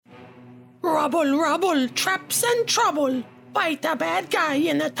Rubble, rubble, traps and trouble. Fight a bad guy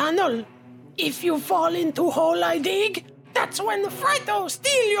in a tunnel. If you fall into hole I dig, that's when Frito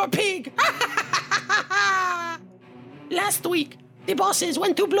steal your pig. Last week, the bosses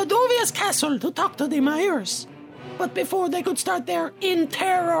went to Blodovia's castle to talk to the mayors. But before they could start their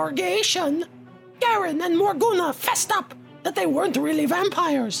interrogation, Garen and Morgana fessed up that they weren't really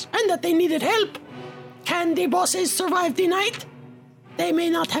vampires and that they needed help. Can the bosses survive the night? They may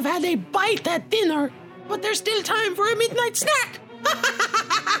not have had a bite at dinner, but there's still time for a midnight snack.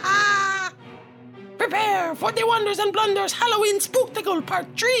 Prepare for the Wonders and Blunders Halloween Spooktacle Part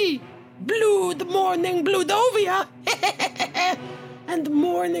 3. Blood Morning Bludovia. And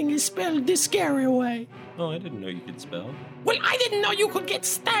morning is spelled the scary way. Oh, I didn't know you could spell. Well, I didn't know you could get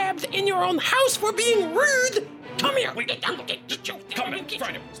stabbed in your own house for being rude. Come here. Come on,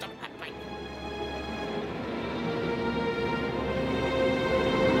 find him. Stop.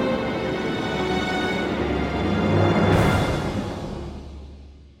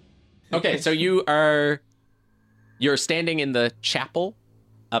 Okay, so you're standing in the chapel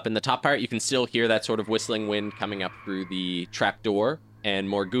up in the top part. You can still hear that sort of whistling wind coming up through the trapdoor, and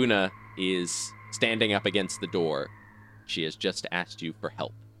Morgana is standing up against the door. She has just asked you for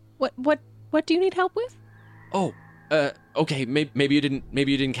help. What do you need help with? Oh, okay, maybe you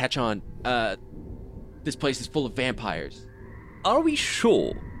didn't catch on. This place is full of vampires. Are we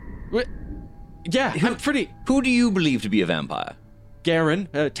sure? Yeah, I'm pretty... Who do you believe to be a vampire? Garen,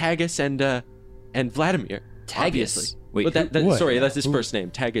 Tagus, and Vladimir. Tagus? Obviously. Wait, But sorry, that's his first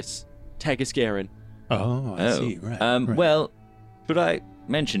name. Tagus Garen. Oh, I see. Right. Well, should I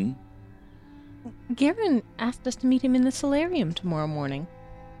mention? Garen asked us to meet him in the solarium tomorrow morning.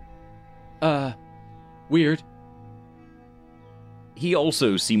 Weird. He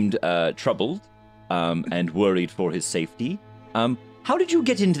also seemed troubled and worried for his safety. How did you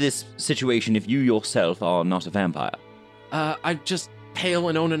get into this situation if you yourself are not a vampire? I'm just pale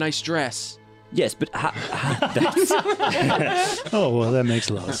and own a nice dress. Yes, but that's... Oh, well, that makes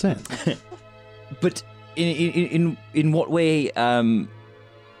a lot of sense. But in what way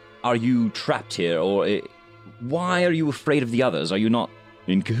are you trapped here, or why are you afraid of the others? Are you not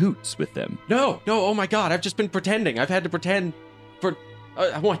in cahoots with them? No, oh my god, I've just been pretending. I've had to pretend for,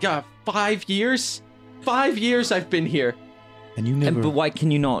 oh my god, 5 years? 5 years I've been here. And you never... But why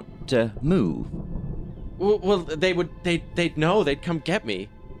can you not move? Well, they'd know. They'd come get me.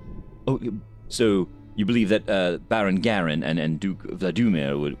 Oh, so you believe that Baron Garen and Duke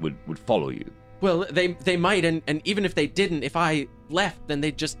Vladimir would follow you? Well, they might, and even if they didn't, if I left, then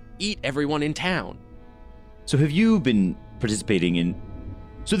they'd just eat everyone in town. So have you been participating in...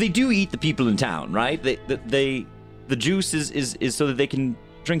 So they do eat the people in town, right? The juice is so that they can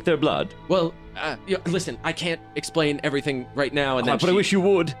drink their blood? Well, listen, I can't explain everything right now, and then but I wish you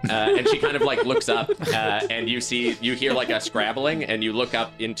would. And she kind of like looks up, and you hear like a scrabbling, and you look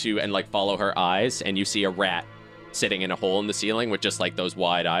up into and like follow her eyes, and you see a rat sitting in a hole in the ceiling with just like those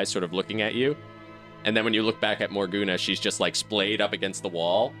wide eyes sort of looking at you. And then when you look back at Morgana, she's just like splayed up against the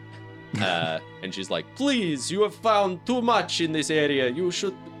wall. And she's like, please, you have found too much in this area. You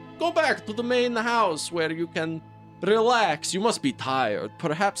should go back to the main house where you can relax. You must be tired.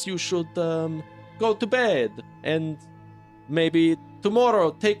 Perhaps you should go to bed. And maybe tomorrow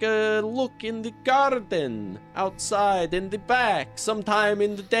take a look in the garden, outside, in the back, sometime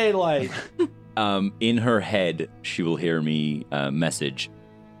in the daylight. In her head, she will hear me message,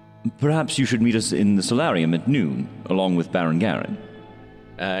 perhaps you should meet us in the solarium at noon, along with Baron Garen.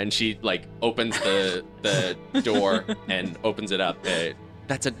 And she, like, opens the door and opens it up.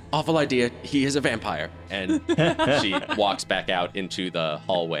 That's an awful idea. He is a vampire. And she walks back out into the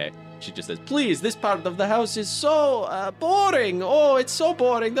hallway. She just says, please, this part of the house is so boring. Oh, it's so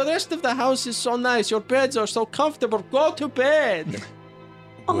boring. The rest of the house is so nice. Your beds are so comfortable. Go to bed.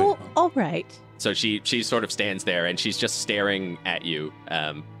 Oh, all right. So she sort of stands there, and she's just staring at you.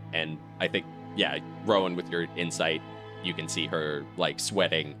 And I think, yeah, Rowan, with your insight, you can see her, like,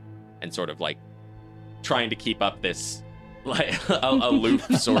 sweating and sort of, like, trying to keep up this, like, aloof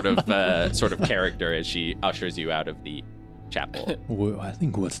sort of character as she ushers you out of the chapel. Well, I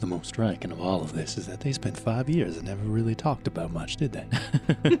think what's the most striking of all of this is that they spent 5 years and never really talked about much, did they?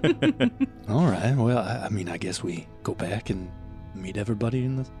 All right. Well, I mean, I guess we go back and meet everybody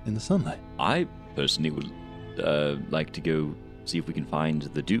in the sunlight. I personally would like to go see if we can find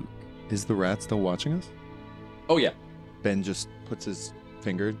the Duke. Is the rat still watching us? Oh, yeah. Ben just puts his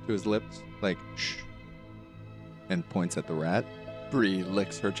finger to his lips, like, shh, and points at the rat. Bree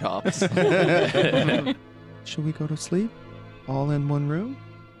licks her chops. Should we go to sleep? All in one room?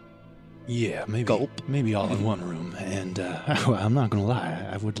 Yeah, maybe all in one room. And well, I'm not going to lie,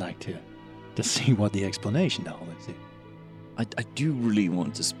 I would like to to see what the explanation to all this is. I do really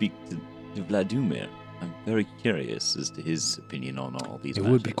want to speak to Vladimir. I'm very curious as to his opinion on all these It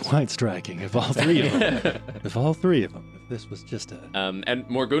matters. would be quite striking if all three of them, if this was just a... And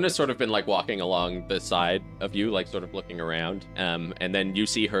Morguna's sort of been like walking along the side of you, like sort of looking around. And then you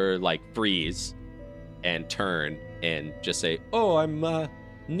see her like freeze and turn and just say, "Oh, I'm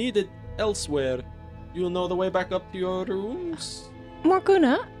needed elsewhere. You know the way back up to your rooms?"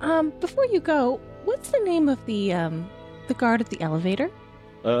 Morguna, before you go, what's the name of the guard at the elevator?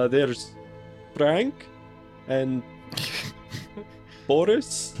 There's Frank and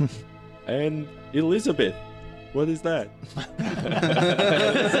Boris and Elizabeth. What is that?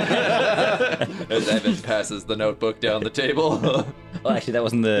 As Evan passes the notebook down the table. Well, actually, that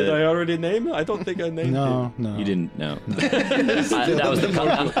wasn't Did I the. already name it? I don't think I named No. You didn't know. That was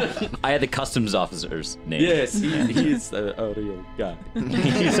the. I had the customs officer's it. name. Yes, he is a real guy.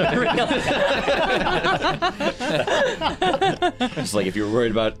 He's a real Just like if you're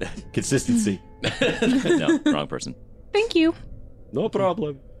worried about consistency. No, wrong person. Thank you. No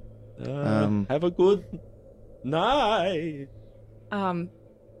problem. Have a good night.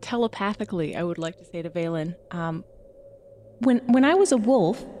 Telepathically, I would like to say to Valen, when I was a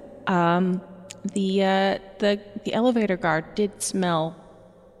wolf, the elevator guard did smell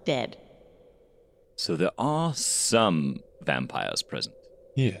dead. So there are some vampires present.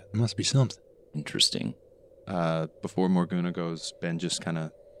 Yeah, there must be something. Interesting. Before Morguna goes, Ben just kind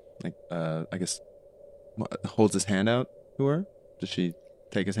of, like, I guess, holds his hand out to her. Does she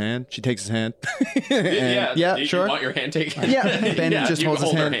take his hand? She takes his hand. Yeah, you sure. want your hand taken? Yeah, Ben Yeah, just you holds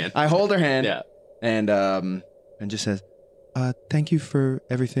his hold her hand. I hold her hand. Yeah. And just says, "Thank you for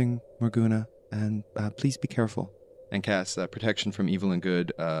everything, Morguna, and please be careful." And casts protection from evil and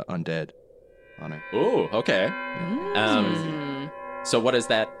good undead on her. Ooh, okay. Mm. So what does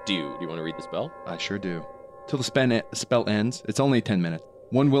that do? Do you want to read the spell? I sure do. Till the spell ends, it's only 10 minutes.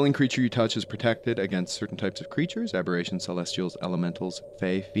 One willing creature you touch is protected against certain types of creatures, aberrations, celestials, elementals,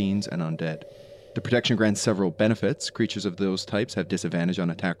 fae, fiends, and undead. The protection grants several benefits. Creatures of those types have disadvantage on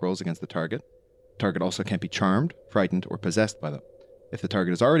attack rolls against the target. The target also can't be charmed, frightened, or possessed by them. If the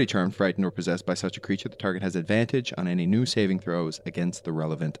target is already charmed, frightened, or possessed by such a creature, the target has advantage on any new saving throws against the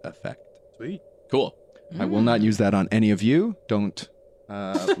relevant effect. Sweet. Cool. I will not use that on any of you. Don't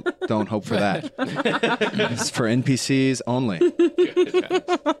hope for that. It's for NPCs only.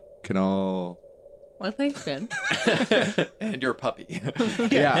 Can all. Well, thanks, Ben. And your puppy.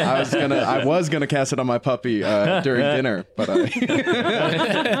 Yeah, I was gonna cast it on my puppy during dinner, but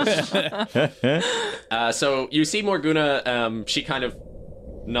So you see Morguna, she kind of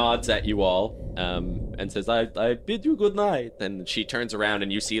nods at you all and says, I bid you good night. And she turns around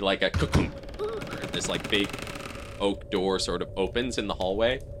and you see like a this like big oak door sort of opens in the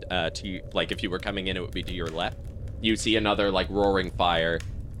hallway to you, like if you were coming in, it would be to your left. You see another like roaring fire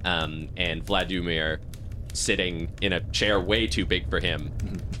and Vladimir sitting in a chair way too big for him,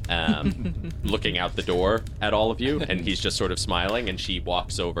 looking out the door at all of you, and he's just sort of smiling, and she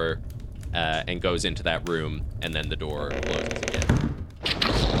walks over and goes into that room, and then the door closes again.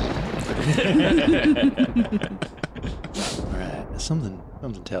 All right. Something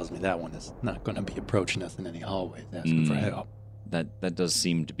tells me that one is not going to be approaching us in any hallways asking for help. That does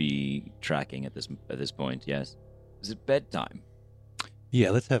seem to be tracking at this point. Yes. Is it bedtime?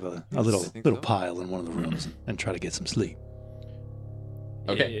 Yeah, let's have a little think little so. pile in one of the rooms and try to get some sleep.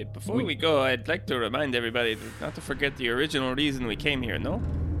 Okay. Before we go, I'd like to remind everybody not to forget the original reason we came here, no?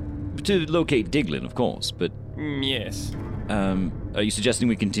 To locate Diglin, of course. But Yes. are you suggesting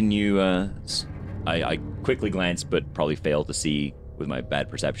we continue? I quickly glance, but probably fail to see with my bad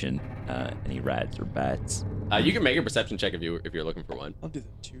perception any rats or bats. You can make a perception check if you're looking for one. I'll do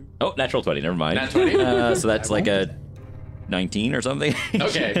that too. Oh, natural 20. Never mind. Nat 20? So that's like a 19 or something.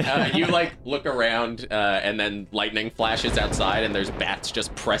 Okay, you like look around, and then lightning flashes outside, and there's bats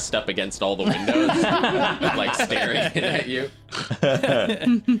just pressed up against all the windows, like staring at you.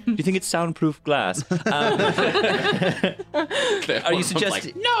 Do you think it's soundproof glass? Are you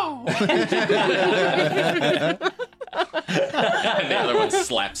suggesting? No! And the other one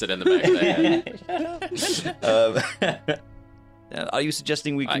slaps it in the back of the head. Are you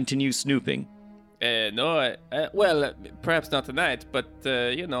suggesting we continue snooping? No, well, perhaps not tonight, but,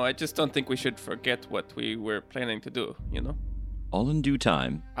 I just don't think we should forget what we were planning to do, All in due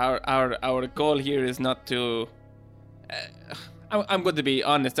time. Our goal here is not to... I'm going to be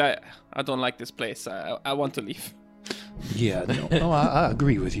honest, I don't like this place. I want to leave. Yeah, no, I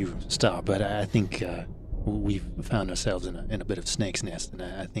agree with you, Star, but I think we've found ourselves in a bit of snake's nest, and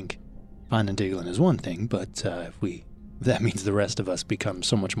I think finding Diglin is one thing, but if we that means the rest of us become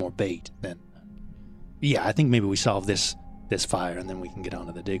so much more bait, then yeah, I think maybe we solve this fire and then we can get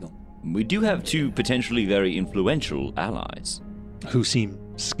onto the Diggle. We do have two potentially very influential allies. Who seem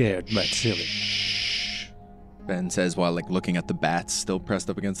scared but silly. Ben says while like looking at the bats still pressed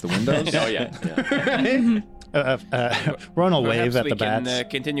up against the windows. Oh yeah. Ron will wave Perhaps at we the can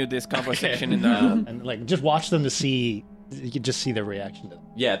bats continue this conversation in the. and like just watch them to see. You can just see their reaction to them.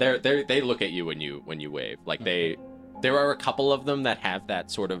 Yeah, they look at you when you wave. Like there are a couple of them that have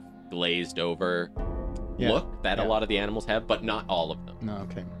that sort of glazed over look that a lot of the animals have, but not all of them. No,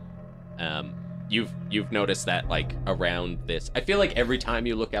 okay. You've noticed that like around this. I feel like every time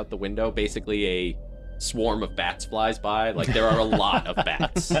you look out the window, basically a swarm of bats flies by. Like there are a lot of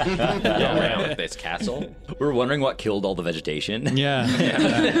bats around this castle. We're wondering what killed all the vegetation. Yeah.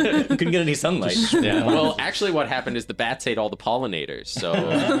 Couldn't get any sunlight. Yeah. Well, actually, what happened is the bats ate all the pollinators. So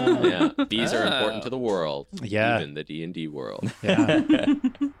yeah, bees are important to the world. Yeah. Even the D&D world. Yeah.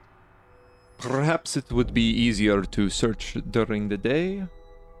 Perhaps it would be easier to search during the day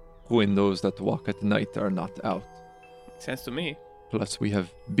when those that walk at night are not out. Makes sense to me. Plus, we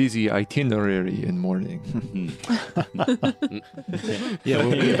have busy itinerary in morning. Yeah.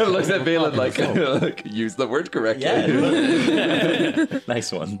 Looks at Valen like, use the word correctly. Yeah.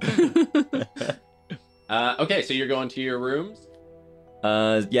 Nice one. Okay, so you're going to your rooms.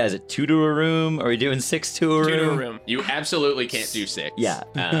 Yeah, is it 2 to a room? Are we doing 6 to a room? 2 to a room. You absolutely can't do 6. Yeah.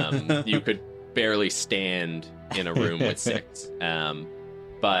 You could barely stand in a room with 6.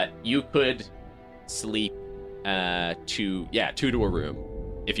 But you could sleep 2 to a room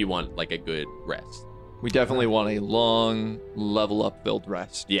if you want like a good rest. We definitely want a long level up build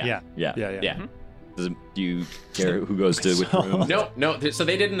rest. Yeah. Yeah. Do you care who goes to which room? No. So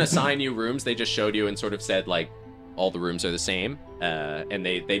they didn't assign you rooms. They just showed you and sort of said like all the rooms are the same, and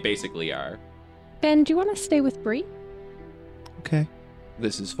they basically are. Ben, do you want to stay with Bree? Okay.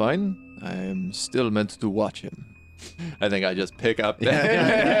 This is fine. I am still meant to watch him. I think I just pick up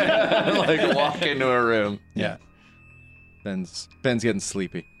like walk into a room. Yeah. Ben's getting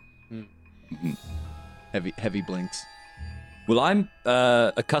sleepy. Heavy blinks. Well, I'm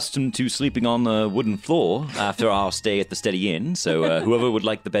accustomed to sleeping on the wooden floor after our stay at the Steady Inn, so whoever would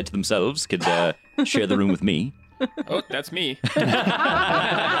like the bed to themselves could share the room with me. Oh, that's me. All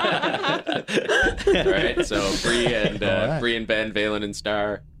right. So Bree and Ben, Valen and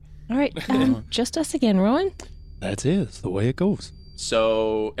Star. All right, just us again, Rowan. That's it. It's the way it goes.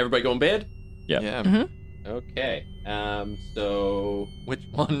 So everybody go in bed. Yeah. Okay. So Which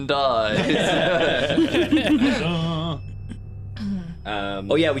one dies?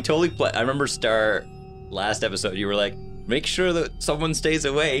 Oh yeah, we totally I remember Star last episode. You were like, make sure that someone stays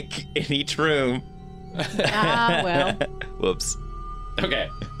awake in each room. Well. Whoops. okay.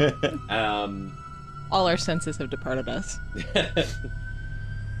 All our senses have departed us.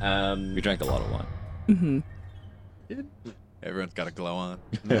 We drank a lot of wine. Mm-hmm. Everyone's got a glow on.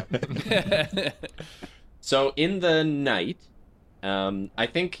 So in the night, I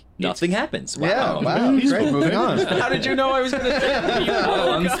think Nothing happens. Wow. Yeah, wow. Great, moving on. How did you know I was gonna say?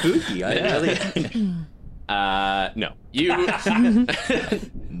 Oh, I'm spooky. I really. No. You.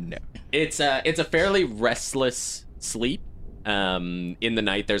 No. It's a fairly restless sleep. In the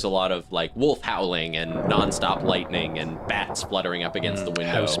night, there's a lot of like wolf howling and nonstop lightning and bats fluttering up against the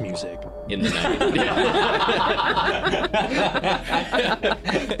window. House music. In the night.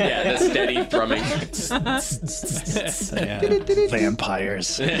 Yeah, the steady thrumming.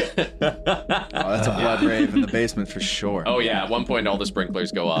 Vampires. Oh, that's a blood rave in the basement for sure. Oh yeah, at one point all the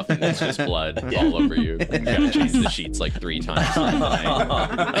sprinklers go off and it's just blood all over you. You gotta change the sheets like 3 times.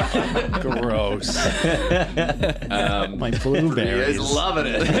 Gross. My He's blueberries. loving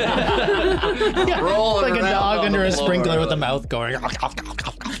it. It's like a dog under a sprinkler with a mouth going.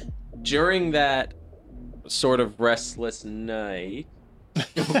 During that sort of restless night,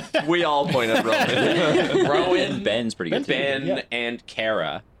 We all point at Rowan. Rowan, Ben's pretty good. Ben, and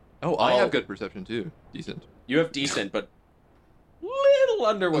Kara. Oh, I have good perception too. Decent. You have decent, but little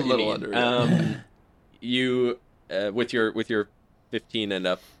under what A you little need. under, yeah. You with your 15 and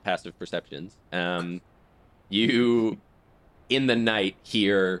up passive perceptions, you in the night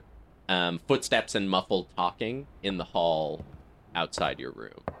hear footsteps and muffled talking in the hall outside your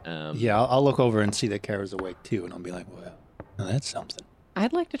room. Yeah, I'll look over and see that Kara's awake too, and I'll be like, well, now that's something.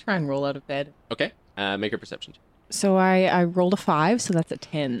 I'd like to try and roll out of bed. Okay, make a perception check. So I rolled a 5, so that's a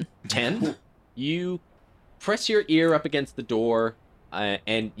 10. 10. You press your ear up against the door,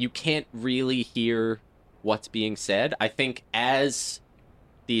 and you can't really hear what's being said. I think as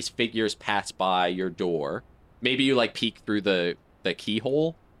these figures pass by your door, maybe you like peek through the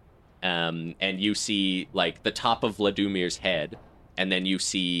keyhole, and you see like the top of Vladimir's head, and then you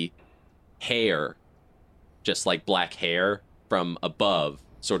see hair, just like black hair from above,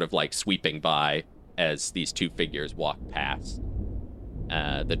 sort of like sweeping by as these two figures walk past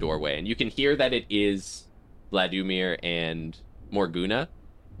the doorway. And you can hear that it is Vladimir and Morguna,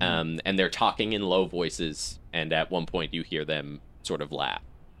 and they're talking in low voices, and at one point you hear them sort of laugh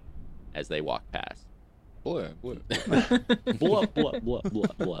as they walk past. Blah, blah. Blah, blah, blah,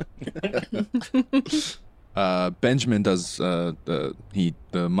 blah, blah. Benjamin does the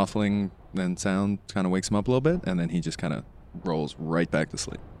muffling and sound kind of wakes him up a little bit, and then he just kind of rolls right back to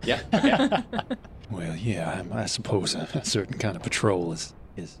sleep. Yeah. Okay. Well, yeah, I suppose a certain kind of patrol is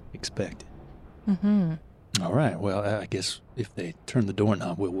expected. Mm-hmm. All right. Well, I guess if they turn the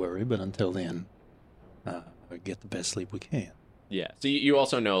doorknob, we'll worry. But until then, get the best sleep we can. Yeah. So you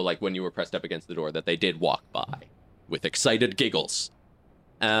also know, like, when you were pressed up against the door, that they did walk by with excited giggles.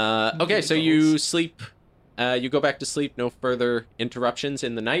 Okay, so you sleep. You go back to sleep. No further interruptions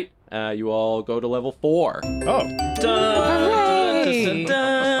in the night. You all go to level 4. Oh,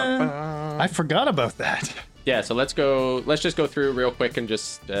 I forgot about that. Yeah. So let's go. Let's just go through real quick and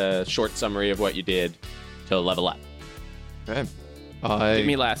just short summary of what you did to level up. Okay. Hit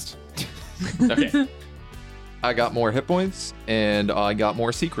me last. Okay. I got more hit points and I got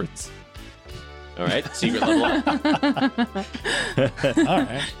more secrets. All right. Secret level up. All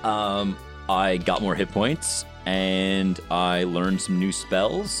right. I got more hit points, and I learned some new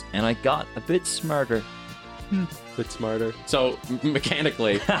spells, and I got a bit smarter. Bit smarter. So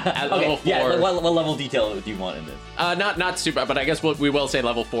mechanically, at level 4. Yeah, what level detail do you want in this? Not super, but I guess we will say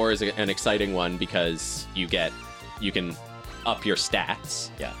level 4 is an exciting one because you can up your stats.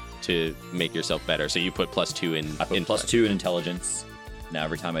 Yeah. To make yourself better. So you put +2 in. I put +2 in intelligence. Now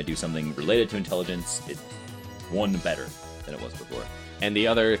every time I do something related to intelligence, it's 1 better than it was before. And the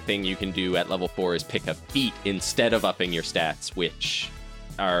other thing you can do at level 4 is pick a feat instead of upping your stats, which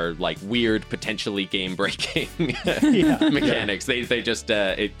are like weird, potentially game-breaking mechanics. They just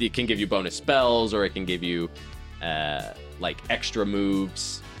it can give you bonus spells, or it can give you like extra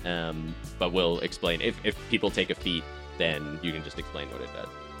moves. But we'll explain if people take a feat, then you can just explain what it does.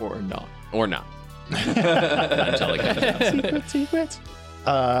 Or not. Or not. Until it comes. Secrets.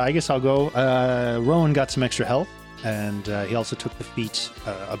 I guess I'll go. Rowan got some extra health, and he also took the feat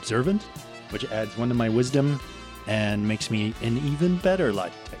Observant, which adds 1 to my wisdom and makes me an even better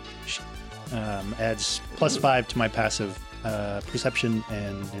lie detector. Adds +5 to my passive perception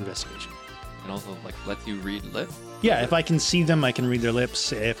and investigation. And also, like, lets you read lips. Yeah, if I can see them, I can read their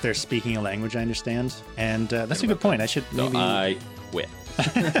lips. If they're speaking a language I understand. And that's a good point. I should So maybe... I quit.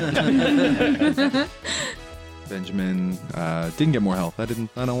 Benjamin didn't get more health. I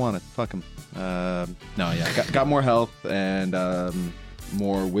don't want it. Fuck him. Got more health and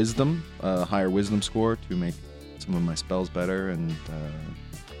more wisdom, higher wisdom score to make some of my spells better and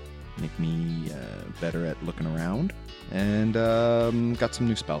make me better at looking around. And got some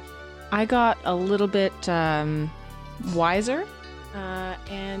new spells. I got a little bit wiser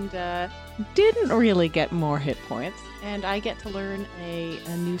and didn't really get more hit points. And I get to learn a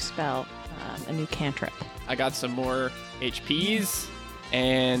new spell, a new cantrip. I got some more HPs,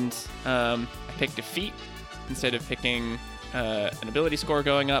 and I picked a feat instead of picking an ability score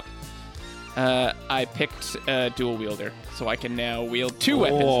going up. I picked a dual wielder, so I can now wield 2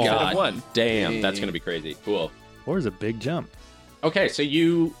 weapons instead of 1. Damn, that's gonna be crazy. Cool. 4 is a big jump. Okay, so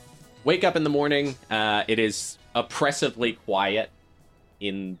you wake up in the morning. It is oppressively quiet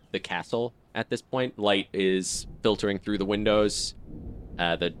in the castle at this point. Light is filtering through the windows,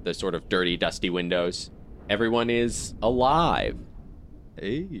 the sort of dirty, dusty windows. Everyone is alive.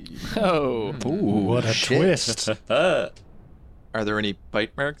 Hey. Oh. Ooh, what a twist. Are there any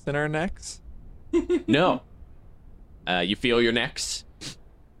bite marks in our necks? No. You feel your necks.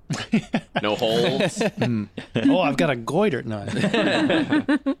 No holes. Oh, I've got a goiter. No.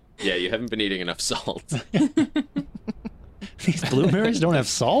 Yeah, you haven't been eating enough salt. These blueberries don't have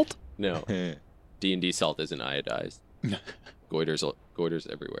salt? No. D&D salt isn't iodized.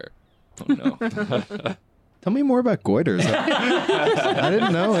 Goiters everywhere. Oh no. Tell me more about goiters. I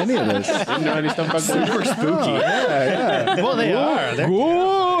didn't know any of this. Didn't know any stuff about Super spooky. Yeah. Well, they are. They're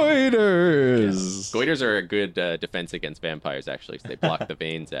Goiters. Goiters are a good defense against vampires, actually, because they block the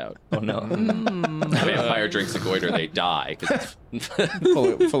veins out. Oh no. A vampire drinks a goiter, they die. 'Cause it's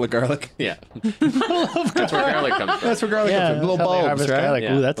full of garlic. yeah. That's where garlic comes from. That's where garlic comes from. Little that's how they bulbs, harvest right? garlic.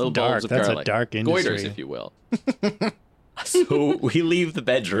 Yeah, Ooh, that's little dark. bulbs of That's garlic. a dark industry. Goiters, if you will. So we leave the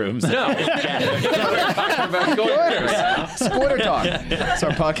bedrooms. No. We're talking about goiters. Goiter talk. It's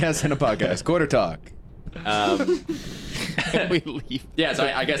our podcast in a podcast. Goiter talk. we leave. Yeah, so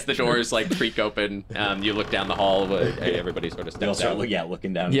I guess the doors like creak open. You look down the hall. Everybody sort of They all steps start out.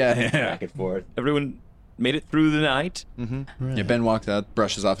 looking down. Yeah. Back and forth. Everyone made it through the night. Mm-hmm. Yeah, Ben walks out,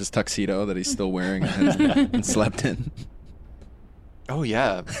 brushes off his tuxedo that he's still wearing and slept in. Oh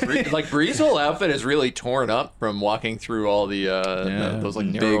yeah, like Bree's whole outfit is really torn up from walking through all the those like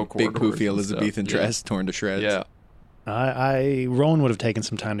narrow big corridors poofy and Elizabethan stuff. dress torn to shreds. Yeah. Rowan would have taken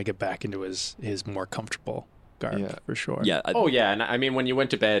some time to get back into his more comfortable garb Yeah. for sure. Yeah. Oh yeah, and I mean when you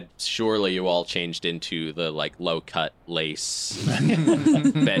went to bed, surely you all changed into the like low cut lace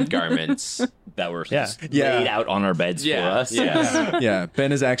bed garments. that were Yeah. laid out on our beds for us. Yeah. Yeah,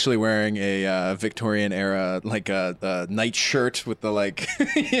 Ben is actually wearing a Victorian era like a night shirt with the like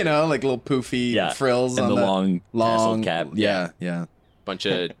like little poofy Yeah. frills And on the long long tassel cap. Yeah. Bunch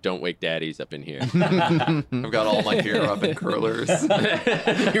of don't wake daddies up in here. I've got all my hair up in curlers.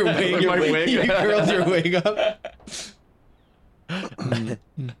 Your wig, My wig. you curled your wig up.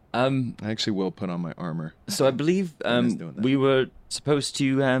 Um. I actually will put on my armor. So I believe is doing that. we were supposed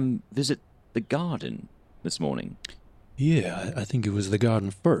to visit the garden this morning. Yeah, I think it was the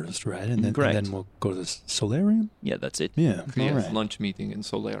garden first, right? And Correct. then we'll go to the solarium? Yeah, that's it. Yeah, all Yes, right. lunch meeting in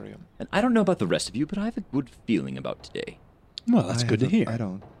Solarium. And I don't know about the rest of you, but I have a good feeling about today. Well, that's good to hear. I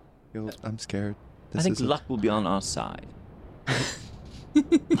don't. I'm scared. I think is a- luck will be on our side.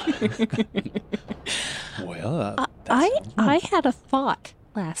 Well, that I had a thought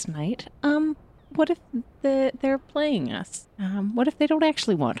last night. What if they're playing us? What if they don't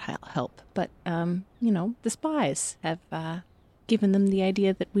actually want help, but the spies have given them the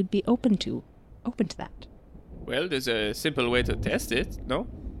idea that we'd be open to that. Well, there's a simple way to test it, no?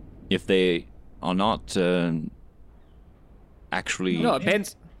 If they are not actually.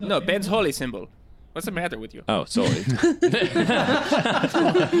 No, Ben's holy symbol. What's the matter with you? Oh, sorry.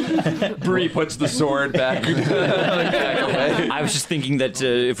 Bree puts the sword back, back away. I was just thinking that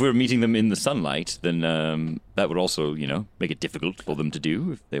if we were meeting them in the sunlight, then that would also, make it difficult for them to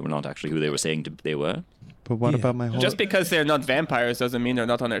do if they were not actually who they were saying they were. But what about my holy? Just because they're not vampires doesn't mean they're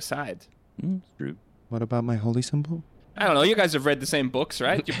not on their side. It's true. What about my holy symbol? I don't know, you guys have read the same books,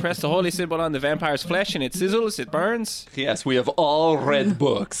 right? You press the holy symbol on the vampire's flesh and it sizzles, it burns. Yes, we have all read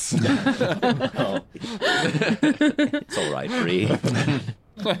books. It's all right, Bree.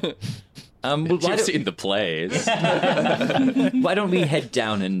 Well, You've seen the plays. why don't we head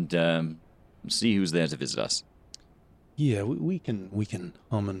down and see who's there to visit us? Yeah, we can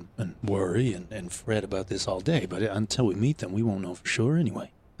hum and worry and fret about this all day, but until we meet them, we won't know for sure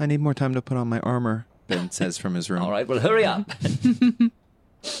anyway. I need more time to put on my armor. Ben says from his room. All right, well, hurry up.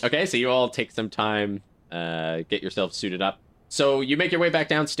 Okay, so you all take some time, get yourselves suited up. So you make your way back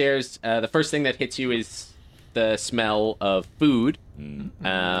downstairs. The first thing that hits you is the smell of food.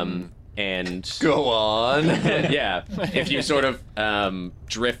 And Go on. yeah, if you sort of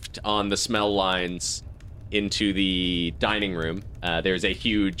drift on the smell lines into the dining room, there's a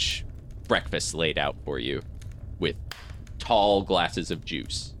huge breakfast laid out for you with tall glasses of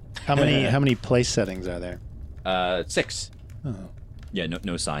juice. How many place settings are there? 6. Oh. Yeah,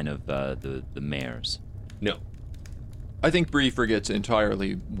 no sign of the mares. No. I think Bree forgets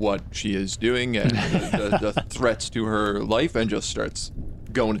entirely what she is doing and the threats to her life and just starts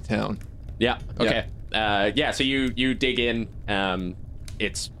going to town. Yeah. Okay. Yeah. So you dig in.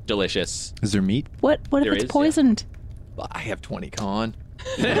 It's delicious. Is there meat? What if There it's is, yeah. poisoned? I have 20 con.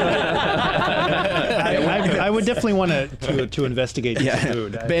 I would definitely want to investigate the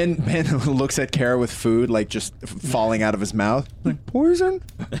food. Ben looks at Kara with food like just falling out of his mouth. Like, poison?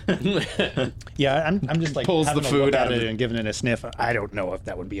 Yeah, I'm just like Pulls the having a food look out at of it it. and giving it a sniff. I don't know if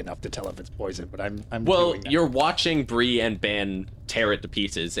that would be enough to tell if it's poison, but I'm Well, doing that. you're watching Bree and Ben tear it to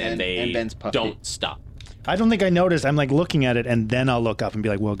pieces, and they Ben's puffy. don't stop. I don't think I noticed. I'm like looking at it, and then I'll look up and be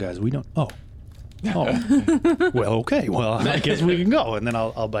like, "Well, guys, we don't." Oh, well, okay. Well, I guess we can go, and then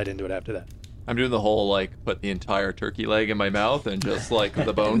I'll bite into it after that. I'm doing the whole, like, put the entire turkey leg in my mouth and just, like,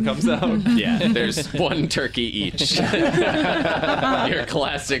 the bone comes out. Yeah, there's one turkey each. Your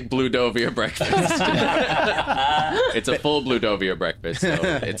classic Blue Dovia breakfast. It's a full Blue Dovia breakfast, so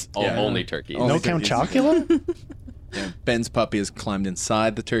it's only turkey. Only No Count turkeys. Chocula? Yeah. Ben's puppy has climbed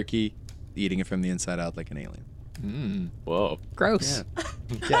inside the turkey, eating it from the inside out like an alien. Whoa. Gross.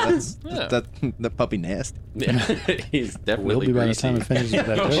 Yeah, that's that puppy nasty. Yeah. He's Will definitely be by the greasy. time it finishes with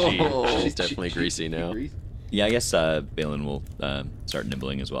that turkey. She's definitely greasy now. Yeah, I guess Balin will start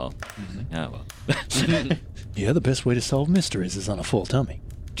nibbling as well. Ah, well. Yeah, the best way to solve mysteries is on a full tummy.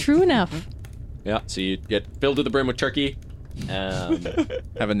 True enough. Yeah, so you get filled to the brim with turkey.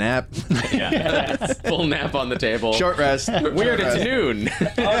 Have a nap. Yeah, full nap on the table. Short rest. Weird, it's noon.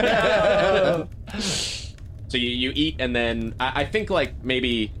 So you eat, and then I think like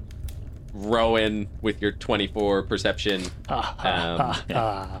maybe Rowan with your 24 perception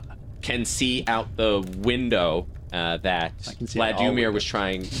can see out the window that can see all Vladimir windows. was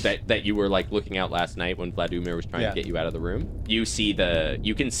trying that you were like looking out last night when Vladimir was trying to get you out of the room. You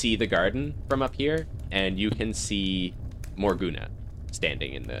can see the garden from up here, and you can see Morguna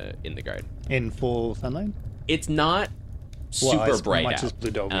standing in the garden. In full sunlight? It's not super as bright much out. as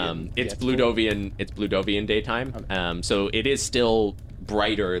Bludovian It's gets. Bludovian. It's Bludovian daytime. So it is still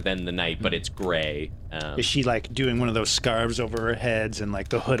brighter than the night, but it's gray. Is she like doing one of those scarves over her heads and like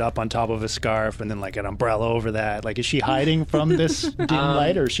the hood up on top of a scarf and then like an umbrella over that? Like, is she hiding from this dim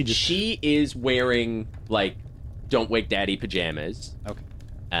light, or is she just? She is wearing like "Don't Wake Daddy" pajamas. Okay.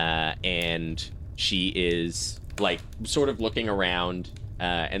 And she is like sort of looking around,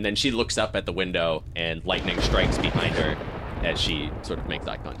 and then she looks up at the window, and lightning strikes behind her as she sort of makes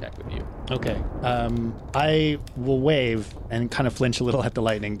eye contact with you. Okay. I will wave and kind of flinch a little at the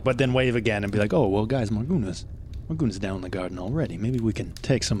lightning, but then wave again and be like, "Oh well, guys, Morguna's down in the garden already. Maybe we can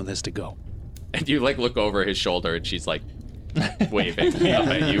take some of this to go." And you like look over his shoulder, and she's like waving up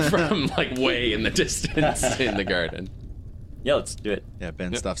at you from like way in the distance in the garden. Yeah, let's do it. Yeah,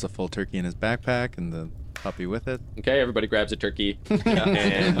 Ben stuffs a full turkey in his backpack and the puppy with it. Okay, everybody grabs a turkey.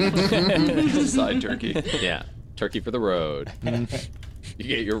 And Side turkey. yeah, turkey for the road. You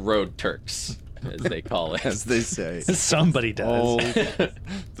get your road Turks, as they call it. As they say. Somebody does.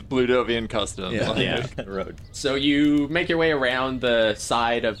 The Bludovian custom. Yeah. Yeah. Road. So you make your way around the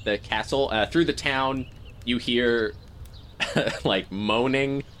side of the castle. Through the town, you hear like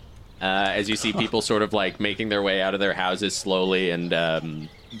moaning as you see people sort of like making their way out of their houses slowly and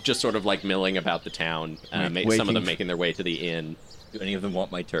just sort of like milling about the town. Some of them Waking- making their way to the inn. Do any of them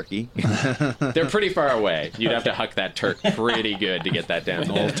want my turkey? They're pretty far away. You'd have to huck that Turk pretty good to get that down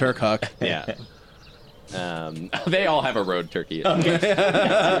there. Old Turk Huck. Yeah. They all have a road turkey. Why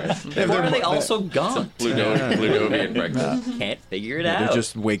are they also gone? Bludovian breakfast. Can't figure it They're out.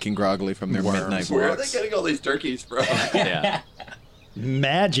 just waking groggily from their midnight Where are they walks. getting all these turkeys from? Yeah.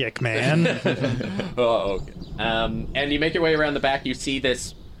 Magic, man. Oh, okay. And you make your way around the back. You see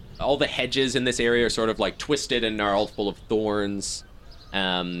this. All the hedges in this area are sort of like twisted and gnarled, full of thorns.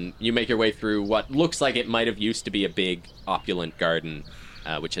 You make your way through what looks like it might have used to be a big, opulent garden,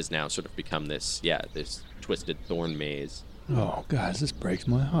 which has now sort of become this twisted thorn maze. Oh, guys, this breaks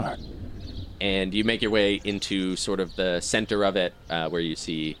my heart. And you make your way into sort of the center of it, where you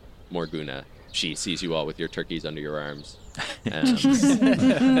see Morguna. She sees you all with your turkeys under your arms. And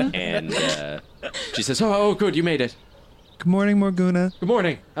she says, oh, good, you made it. Good morning, Morguna. Good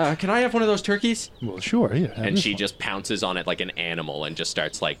morning. Can I have one of those turkeys? Well, sure, yeah. And she just pounces on it like an animal and just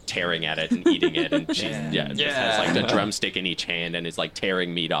starts like tearing at it and eating it. And she just has like the drumstick in each hand and is like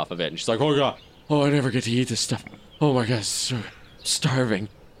tearing meat off of it. And she's like, oh god, oh I never get to eat this stuff. Oh my god, it's so starving.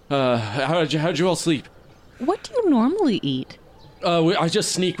 How'd you all sleep? What do you normally eat? I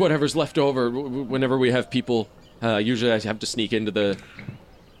just sneak whatever's left over whenever we have people. Usually I have to sneak into the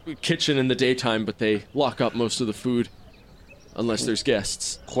kitchen in the daytime, but they lock up most of the food. Unless there's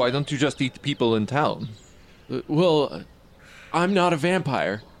guests. Why don't you just eat people in town? Well, I'm not a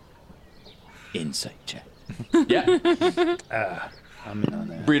vampire. Insight check. Yeah. I'm in on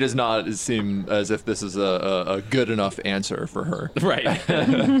that. Bree does not seem as if this is a good enough answer for her. Right.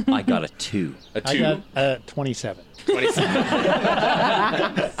 I got a 2. A I 2. got 27. 27.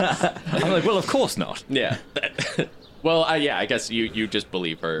 I'm like, well, of course not. Yeah. Well, yeah, I guess you just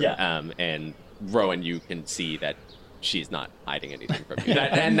believe her. Yeah. And Rowan, you can see that she's not hiding anything from you.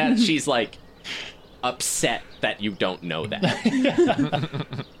 And that she's like upset that you don't know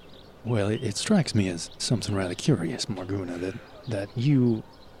that. Well, it strikes me as something rather curious, Morguna, that you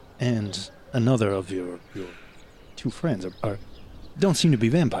and another of your two friends don't seem to be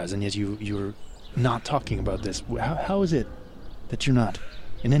vampires, and yet you're not talking about this. How is it that you're not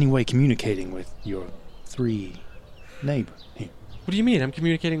in any way communicating with your 3 neighbors here? What do you mean? I'm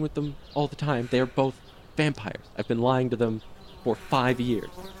communicating with them all the time. They're both vampires. I've been lying to them for 5 years.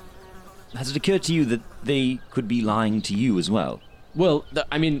 Has it occurred to you that they could be lying to you as well? Well, the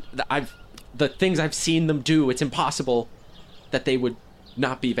things I've seen them do, it's impossible that they would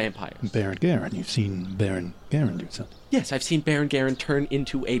not be vampires. Baron Garen, you've seen Baron Garen do something. Yes, I've seen Baron Garen turn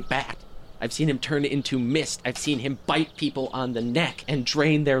into a bat. I've seen him turn into mist. I've seen him bite people on the neck and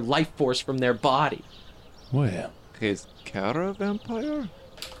drain their life force from their body. Well, Is Kara a vampire?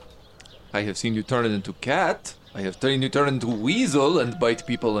 I have seen you turn into cat. I have seen you turn into weasel and bite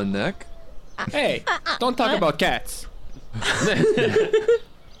people in the neck. Hey, don't talk about cats.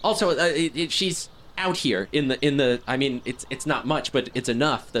 Also, she's out here in the. I mean, it's not much, but it's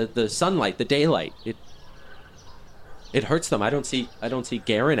enough. The sunlight, the daylight. it hurts them. I don't see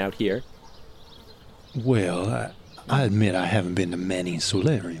Garen out here. Well, I admit I haven't been to many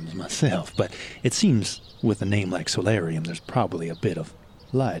solariums myself, but it seems with a name like solarium, there's probably a bit of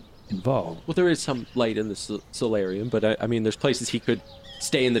light involved. Well, there is some light in the solarium, but I mean, there's places he could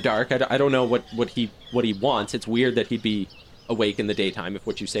stay in the dark. I don't know what he wants. It's weird that he'd be awake in the daytime if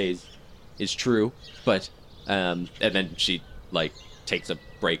what you say is true. But and then she like takes a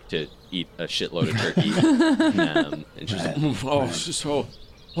break to eat a shitload of turkey, and she's like,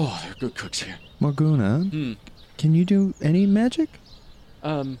 they're good cooks here. Morguna, can you do any magic?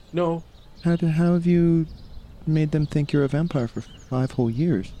 No. How have you made them think you're a vampire for 5 whole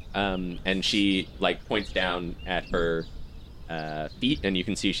years? And she like points down at her feet, and you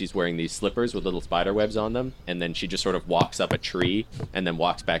can see she's wearing these slippers with little spider webs on them. And then she just sort of walks up a tree and then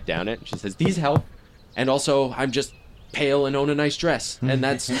walks back down it. And she says, "These help. And also, I'm just pale and own a nice dress, and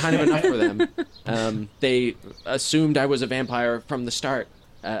that's kind of enough for them. They assumed I was a vampire from the start.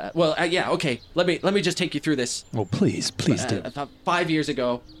 Yeah, okay. Let me just take you through this. Oh, please do. About 5 years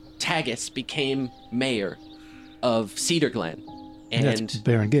ago, Tagus became mayor of Cedar Glen, and That's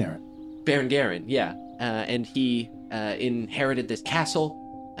Baron Garen. Baron Garen, yeah. And he inherited this castle,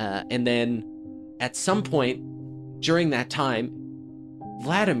 and then at some point during that time,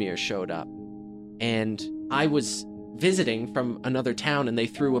 Vladimir showed up, and I was visiting from another town, and they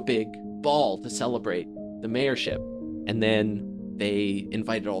threw a big ball to celebrate the mayorship. And then they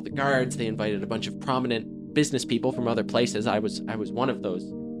invited all the guards, they invited a bunch of prominent business people from other places. I was one of those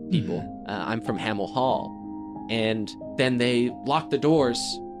people. I'm from Hamel Hall. And then they locked the doors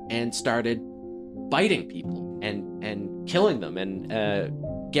and started biting people and killing them. And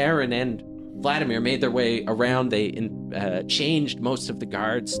Garen and Vladimir made their way around. They changed most of the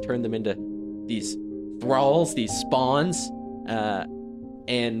guards, turned them into these thralls, these spawns,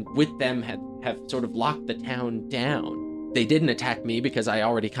 and with them have sort of locked the town down. They didn't attack me because I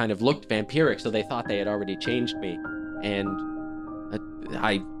already kind of looked vampiric, so they thought they had already changed me. And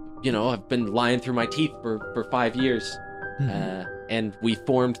I've been lying through my teeth for 5 years. And we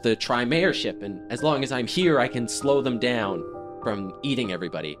formed the Tri-Mayorship, and as long as I'm here, I can slow them down from eating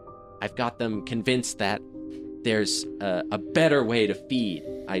everybody. I've got them convinced that there's a better way to feed.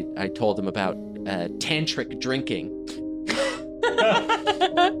 I told them about tantric drinking.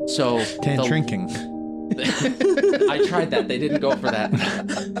 So Drinking. I tried that. They didn't go for that.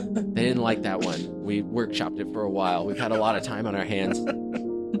 They didn't like that one. We workshopped it for a while. We've had a lot of time on our hands.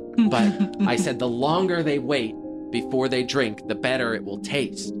 But I said the longer they wait before they drink, the better it will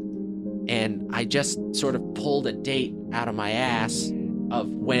taste. And I just sort of pulled a date out of my ass of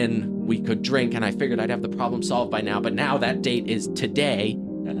when we could drink, and I figured I'd have the problem solved by now. But now that date is today.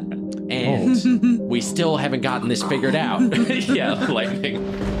 And we still haven't gotten this figured out. Yeah,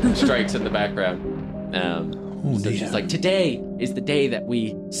 lightning strikes in the background. So she's like, today is the day that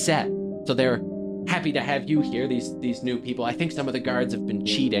we set. So they're happy to have you here, these new people. I think some of the guards have been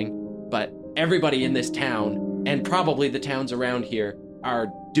cheating, but everybody in this town, and probably the towns around here,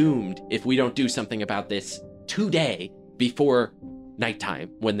 are doomed if we don't do something about this today before nighttime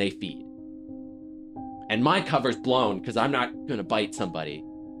when they feed. And my cover's blown because I'm not going to bite somebody.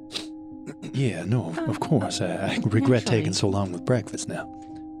 Yeah, no, of course. I regret taking so long with breakfast now.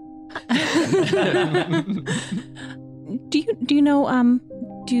 Do you know,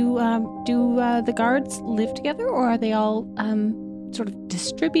 do the guards live together, or are they all sort of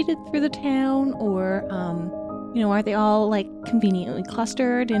distributed through the town, or are they all like conveniently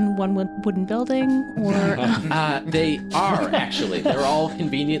clustered in one wooden building, or they are actually. They're all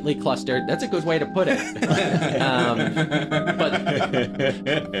conveniently clustered. That's a good way to put it. But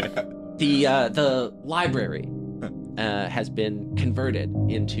the library has been converted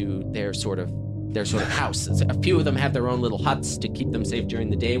into their sort of house. A few of them have their own little huts to keep them safe during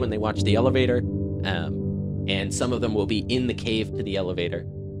the day when they watch the elevator, and some of them will be in the cave to the elevator.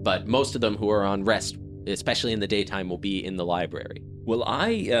 But most of them who are on rest, especially in the daytime, will be in the library. Well,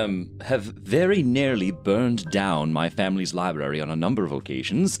 I have very nearly burned down my family's library on a number of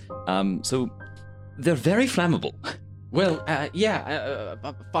occasions, so they're very flammable. Well,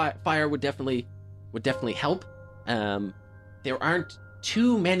 fire would definitely help. There aren't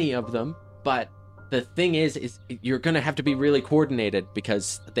too many of them, but the thing is you're gonna have to be really coordinated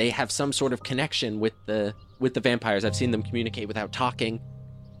because they have some sort of connection with the vampires. I've seen them communicate without talking.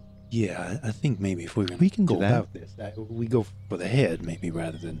 Yeah, I think maybe if we can go about this, we go for the head maybe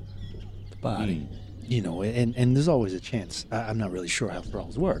rather than the body. And there's always a chance. I'm not really sure how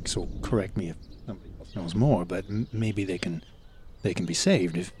thralls work, so correct me if somebody else knows more. But maybe they can be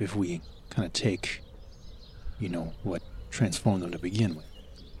saved if we kind of take, what transformed them to begin with.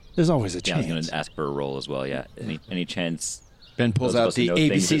 There's always a Yeah, I was chance. going to ask for a roll as well. Yeah. Any chance? Ben pulls Those of out us who the know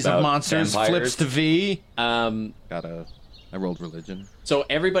things ABCs of about monsters, vampires. flips to V. I rolled religion. So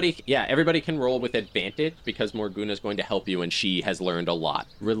everybody can roll with advantage because Morguna's going to help you, and she has learned a lot.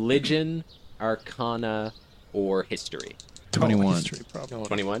 Religion, Arcana, or History. 21. History, probably.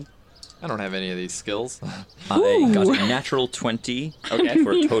 21. I don't have any of these skills. I got a natural 20. Okay.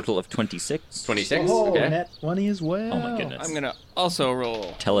 For a total of 26. 26. Oh, Okay. net 20 as well. Oh my goodness. I'm gonna also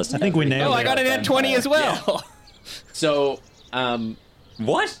roll. Tell us. I think we nailed Oh, it. I got an at 20 as well. So,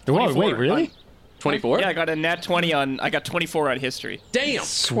 What? Whoa, wait, really? 24. Yeah, I got a nat 20 on. I got 24 on history. Damn.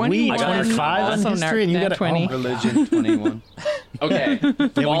 Sweet. 21. 25 on Also history, and you nat got 20. Religion, 21. Okay. Yeah,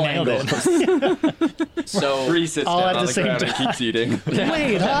 we All nailed angles. it. So Bree sits All down at on the the same ground and keeps eating.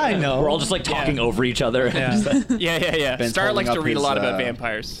 Wait, I know. We're all just like talking over each other. Yeah. Yeah. Ben's Star likes to holding read a up lot his, about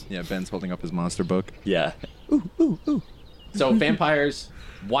vampires. Yeah, Ben's holding up his monster book. Yeah. So vampires,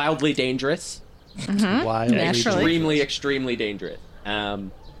 wildly dangerous, Why? extremely, extremely dangerous.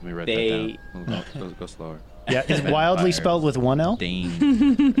 Let me write They- that down. Go slower. Yeah, is wildly spelled with one L?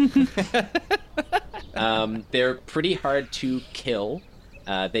 Dane. They're pretty hard to kill.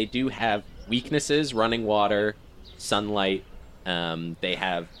 They do have weaknesses: running water, sunlight. They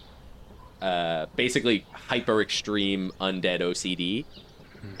have basically hyper extreme undead OCD.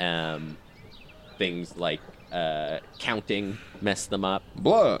 Things like counting mess them up.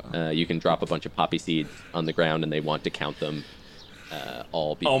 Blah. You can drop a bunch of poppy seeds on the ground, and they want to count them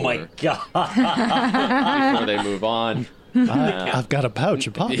all before, Oh my god. before they move on. I've got a pouch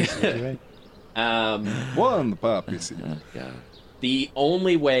of poppies. Right? One poppy seed. The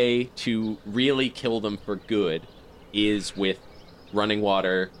only way to really kill them for good is with running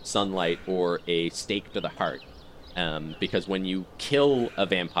water, sunlight, or a stake to the heart. Because when you kill a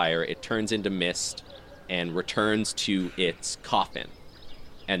vampire, it turns into mist and returns to its coffin.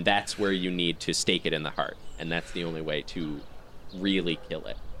 And that's where you need to stake it in the heart. And that's the only way to really kill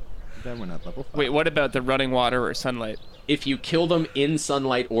it. Then we're not level 5. Wait, what about the running water or sunlight? If you kill them in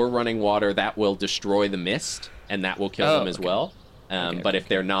sunlight or running water, that will destroy the mist, and that will kill them as well. But if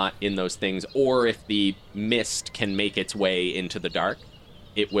they're not in those things, or if the mist can make its way into the dark,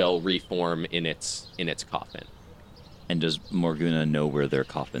 it will reform in its coffin. And does Morguna know where their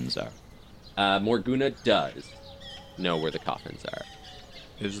coffins are? Morguna does know where the coffins are.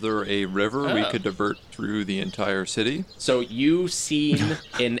 Is there a river we could divert through the entire city? So you've seen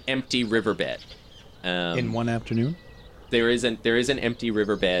an empty riverbed. In one afternoon? There is an empty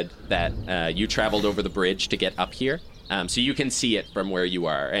riverbed that you traveled over the bridge to get up here. So you can see it from where you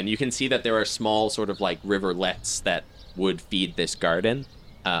are, and you can see that there are small sort of like riverlets that would feed this garden,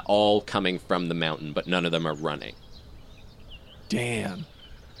 all coming from the mountain, but none of them are running. Damn.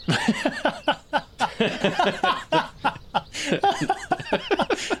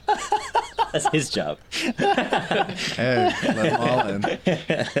 That's his job. Hey, let them all in.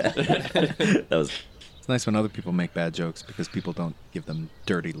 That was. It's nice when other people make bad jokes because people don't give them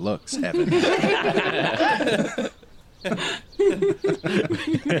dirty looks, Evan.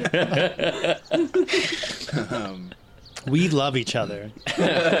 We love each other.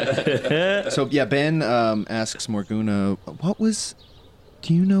 So yeah, Ben asks Morguna,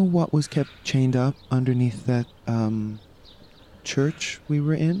 do you know what was kept chained up underneath that church we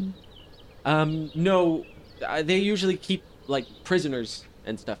were in? No, they usually keep like prisoners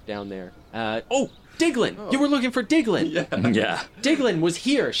and stuff down there. Diglin! You were looking for Diglin. Yeah. Diglin was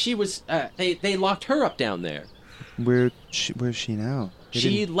here. She was. They locked her up down there. Where's she now? They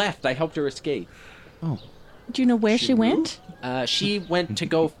She didn't- left. I helped her escape. Oh, Do you know where she went? She went to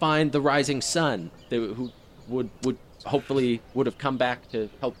go find the Rising Sun, who would hopefully would have come back to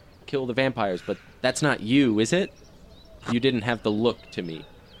help kill the vampires. But that's not you, is it? You didn't have the look to me.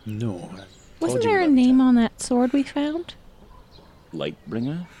 no. Wasn't there a name on that sword we found?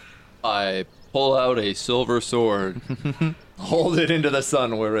 Lightbringer? I pull out a silver sword, hold it into the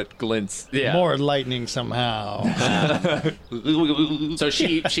sun where it glints. Yeah. More lightning somehow. So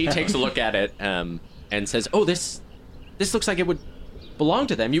she takes a look at it and says, "Oh, this looks like it would belong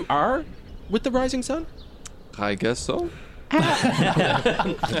to them. You are with the Rising Sun?" I guess so.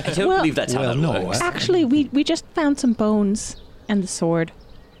 I don't believe that's how well, that no. works. Actually, we just found some bones and the sword.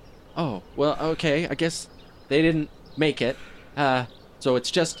 Oh, well, okay. I guess they didn't make it. So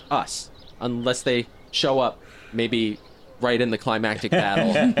it's just us, unless they show up, maybe right in the climactic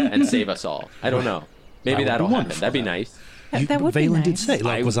battle and save us all. I don't know. Maybe That would be that'll happen. wonderful. That'd be nice. That would be Valen nice. did say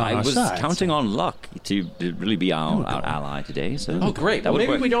luck was on I our was side. counting on luck to really be our ally today. So Oh, great. That Well, would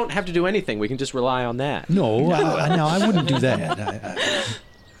maybe work. we don't have to do anything. We can just rely on that. No, I wouldn't do that.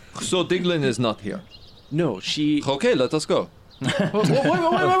 So Diglin is not here. No, she... Okay, let us go.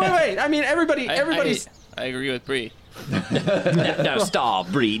 Wait. I mean, everybody's. I agree with Bree. Now, Star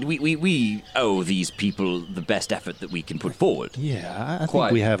Breed, we owe these people the best effort that we can put forward. Yeah, I think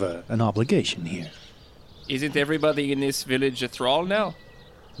Quite. we have an obligation here. Isn't everybody in this village a thrall now?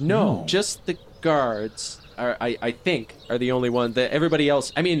 No, just the guards are. I think are the only one. That everybody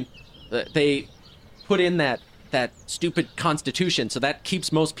else. I mean, they put in that stupid constitution, so that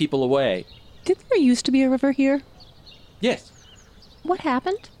keeps most people away. Did there used to be a river here? Yes, What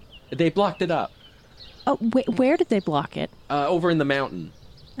happened? they blocked it up Oh, where did they block it? over in the mountain.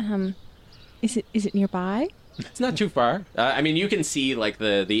 Is it nearby? It's not too far. I mean, you can see like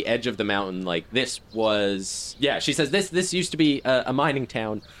the edge of the mountain. Like this was, yeah. She says this used to be a mining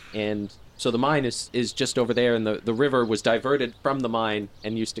town, and so the mine is just over there, and the river was diverted from the mine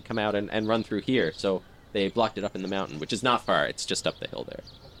and used to come out and run through here. So they blocked it up in the mountain, which is not far. It's just up the hill there.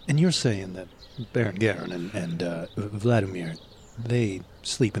 And you're saying that Baron Garin and Vladimir, they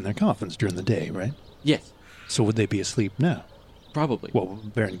sleep in their coffins during the day, right? Yes, So would they be asleep now? probably. Well,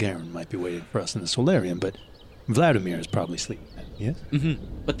 Baron Garin might be waiting for us in the solarium, but Vladimir is probably sleeping now, yes?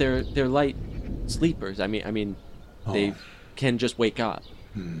 But they're light sleepers. I mean, they can just wake up.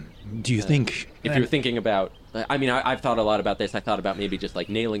 Do you think... If you're thinking about, I mean, I've thought a lot about this. I thought about maybe just like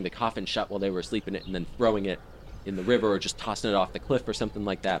nailing the coffin shut while they were asleep in it, and then throwing it in the river, or just tossing it off the cliff or something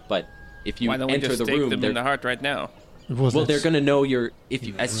like that. But if you Why don't we enter just the stake room, them in the heart right now? well, they're gonna know you're.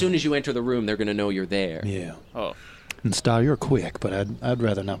 As soon as you enter the room, they're gonna know you're there. Yeah. Oh, And Star, you're quick, but I'd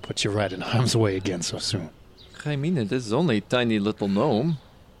rather not put you right in harm's way again so soon. I mean, it is only a tiny little gnome.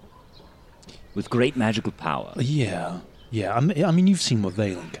 With great magical power. Yeah. Yeah, I mean, you've seen what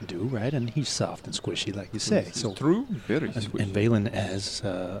Valen can do, right? And he's soft and squishy, like you say. So True, very And sweet. Valen has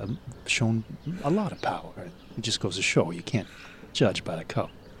shown a lot of power. It just goes to show you can't judge by the cup.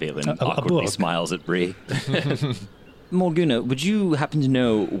 Balin A awkwardly book. smiles at Bree. Morguna, would you happen to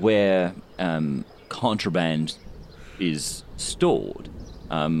know where contraband is stored?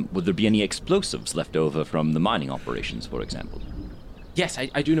 Would there be any explosives left over from the mining operations, for example? Yes,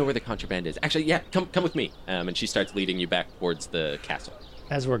 I do know where the contraband is. Actually, yeah, come with me. And she starts leading you back towards the castle.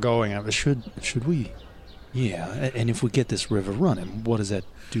 As we're going, should we? Yeah, and if we get this river running, what does that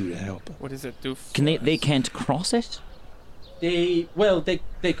do to help? what does it do? For Can they us? can't cross it? They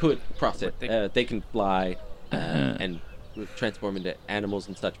could cross it. But They can fly and transform into animals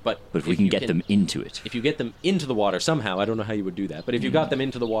and such. But But if we can get them into it. if you get them into the water somehow, I don't know how you would do that. But if you got them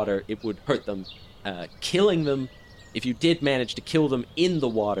into the water, it would hurt them. Killing them, if you did manage to kill them in the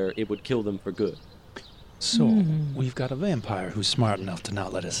water, it would kill them for good. So, we've got a vampire who's smart enough to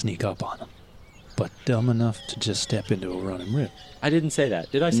not let us sneak up on him, but dumb enough to just step into a running river. I didn't say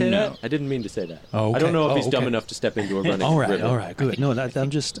that. Did I say No. that? I didn't mean to say that. Oh, I don't okay. know if Oh, he's dumb okay. enough to step into a running All right, river. good. No, I'm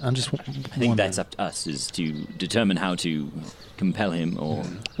just I think that's up to us, is to determine how to compel him or...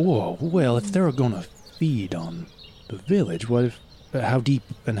 Whoa, well, if they're going to feed on the village, what if... how deep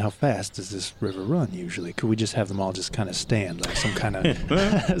and how fast does this river run usually? Could we just have them all just kind of stand like some kind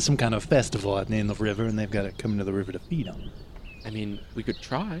of some kind of festival in the river, and they've got to come into the river to feed on? I mean, we could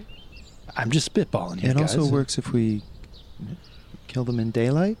try. I'm just spitballing here, It guys. also works if we kill them in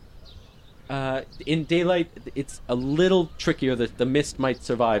daylight. In daylight, it's a little trickier. The mist might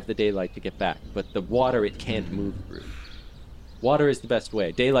survive the daylight to get back, but the water it can't move through. Water is the best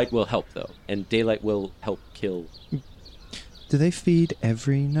way. Daylight will help, though, and daylight will help kill. Do they feed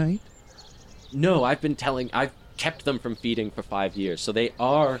every night? No, I've kept them from feeding for 5 years, so they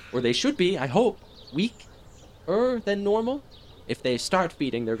are, or they should be, I hope, weaker than normal. If they start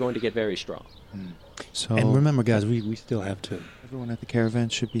feeding, they're going to get very strong. So And remember, guys, we still have to... everyone at the caravan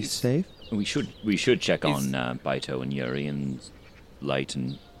should be safe. We should check on Baito and Yuri and Light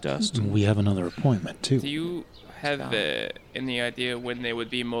and Dust. We have another appointment, too. Do you have any idea when they would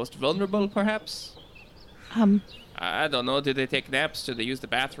be most vulnerable, perhaps? I don't know. Do they take naps? Do they use the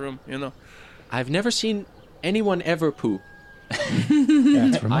bathroom? You know. I've never seen anyone ever poop. That's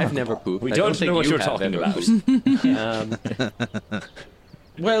remarkable. I've never pooped. We I don't think know what you you're have talking ever about. pooped.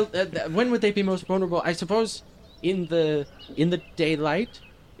 Well, when would they be most vulnerable? I suppose in the daylight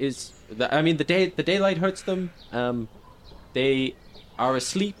is the daylight hurts them. They are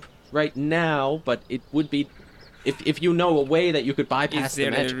asleep right now, but it would be if you know a way that you could bypass Is there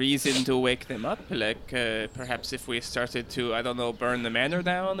the a magic. reason to wake them up? Like, perhaps if we started to, I don't know, burn the manor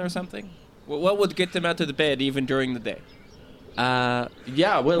down or something? What would get them out of the bed even during the day?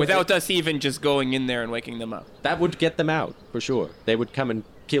 Yeah, well, Without us even just going in there and waking them up. that would get them out for sure. They would come and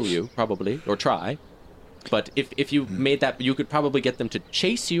kill you probably, or try. But if you made that, you could probably get them to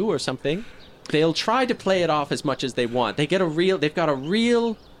chase you or something. They'll try to play it off as much as they want. They've got a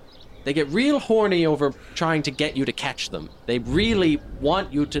real They get real horny over trying to get you to catch them. They really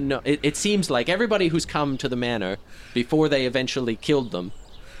want you to know. It seems like everybody who's come to the manor before they eventually killed them,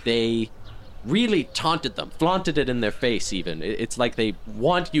 they really taunted them, flaunted it in their face even. It's like they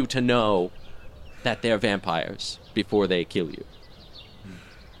want you to know that they're vampires before they kill you.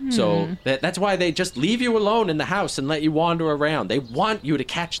 So that's why they just leave you alone in the house and let you wander around. They want you to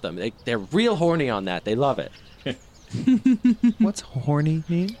catch them. They're real horny on that. They love it. What's horny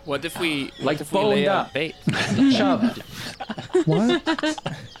mean? What if we Like if we boned lay a up. bait? Chubbed. What?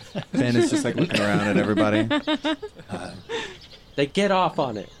 Ben is just like looking around at everybody. They get off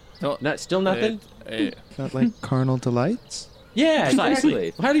on it. No, Still nothing? Not like carnal delights? Yeah, Precisely.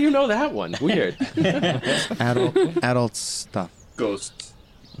 exactly. How do you know that one? Weird. Adult stuff. Ghosts.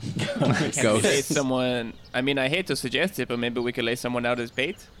 Can we lay someone? I mean, I hate to suggest it, but maybe we could lay someone out as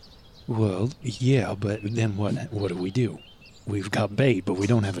bait. Well, yeah, but then what do? We've got bait, but we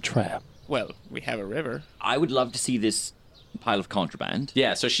don't have a trap. Well, we have a river. I would love to see this pile of contraband.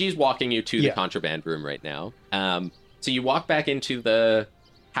 Yeah, so she's walking you to the Yeah. contraband room right now. So you walk back into the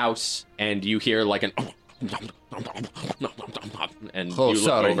house and you hear like an and Oh, you look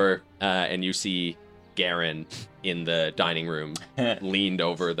sorry. over and you see Garen in the dining room leaned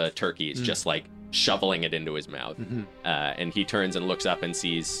over the turkeys, just like shoveling it into his mouth. And he turns and looks up and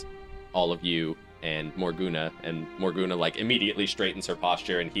sees all of you and Morguna like immediately straightens her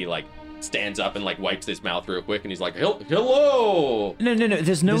posture and he like stands up and like wipes his mouth real quick and he's like, hello. No.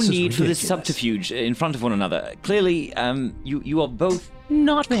 There's no This is need for this ridiculous. subterfuge in front of one another. Clearly, you are both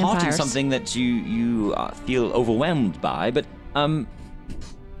Not caught in vampires. something that you feel overwhelmed by. But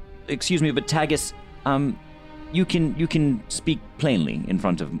excuse me, but Tagus, you can speak plainly in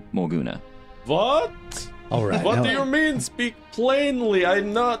front of Morguna. What? All right. What now- do you mean? Speak plainly.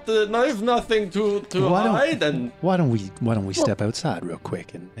 I'm not. I have nothing to hide. And Why don't we step outside real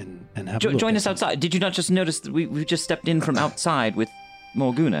quick and have a look Join at us some- outside. Did you not just notice that we've just stepped in from outside with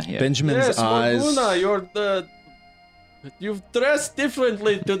Morguna here? Benjamin's eyes. Morguna, you've dressed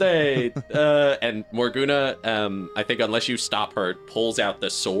differently today. And Morguna, I think unless you stop her, pulls out the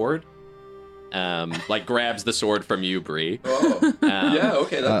sword. Like grabs the sword from you, Bree. Oh. Yeah,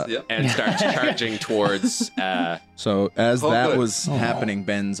 okay, that's, yeah. And starts charging towards. So as Oh, that good. was happening,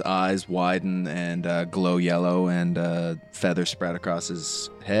 Ben's eyes widen and glow yellow, and feathers spread across his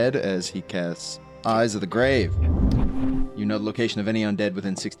head as he casts Eyes of the Grave. You know the location of any undead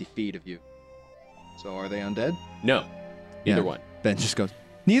within 60 feet of you. So are they undead? No, either Yeah. one. Ben just goes,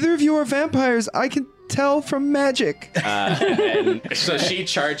 "Neither of you are vampires. I can tell from magic." And so she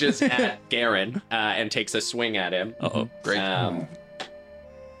charges at Garen and takes a swing at him. Uh-oh. Great.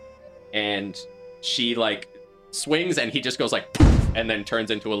 And she like swings and he just goes like poof, and then turns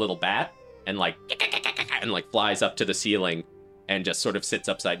into a little bat and like flies up to the ceiling and just sort of sits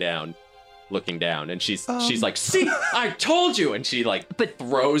upside down looking down and she's like, "See, I told you." And she like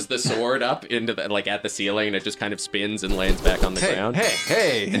throws the sword up into the like at the ceiling and it just kind of spins and lands back on the ground.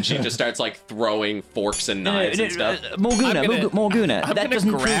 Hey. And she just starts like throwing forks and knives and stuff. Morguna, Morguna, I'm that gonna doesn't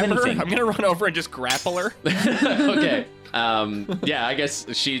prove grab her. anything. I'm gonna run over and just grapple her. Okay. Yeah, I guess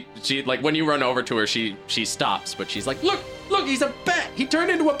she like when you run over to her, she stops, but she's like, look, he's a bat. He turned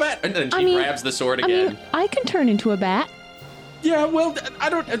into a bat, and then she grabs the sword again. I can turn into a bat. Yeah, well, I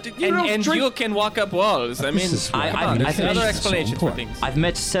don't. You don't and drink. you can walk up walls. I mean, This is come right. on, there's I've other mentioned explanations for things. I've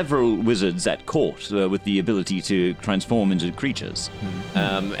met several wizards at court with the ability to transform into creatures.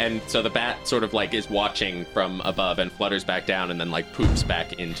 And so the bat sort of like is watching from above and flutters back down, and then like poops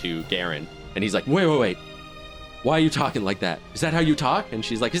back into Garen, and he's like, wait. Why are you talking like that? Is that how you talk? And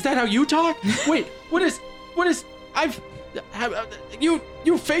she's like, is that how you talk? Wait, what is?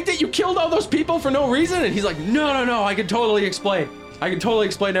 You faked it? You killed all those people for no reason? And he's like, no, I can totally explain. I can totally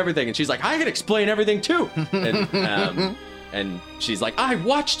explain everything. And she's like, I can explain everything too. And she's like, I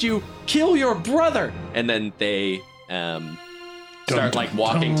watched you kill your brother. And then they start like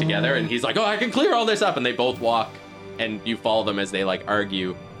walking together. And he's like, oh, I can clear all this up. And they both walk and you follow them as they like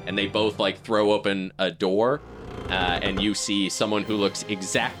argue. And they both like throw open a door. And you see someone who looks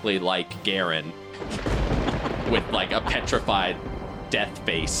exactly like Garen with like a petrified death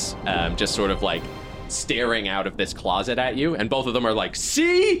face, just sort of like staring out of this closet at you. And both of them are like,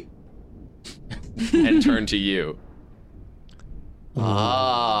 see? And turn to you.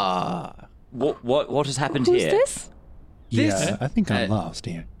 What has happened Who's here? this? Yeah, I think I'm lost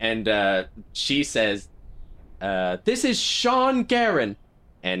here. And she says, this is Sean Garen.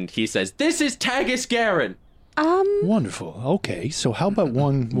 And he says, this is Tagus Garen. Wonderful. Okay, so how about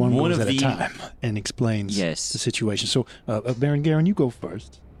one goes of at the- a time and explains Yes. the situation. So, Baron Garen, you go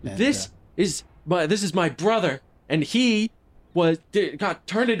first. And, This is my brother, and he got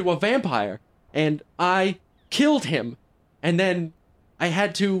turned into a vampire, and I killed him, and then I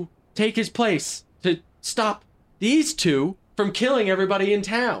had to take his place to stop these two from killing everybody in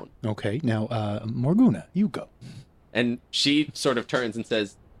town. Okay, now, Morguna, you go. And she sort of turns and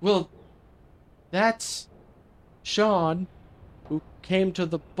says, well, that's Sean, who came to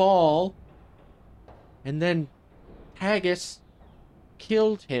the ball, and then Haggis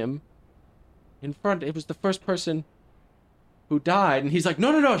killed him in front. It was the first person who died. And he's like,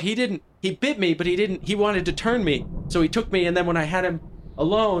 no, he didn't. He bit me, but he didn't. He wanted to turn me. So he took me, and then when I had him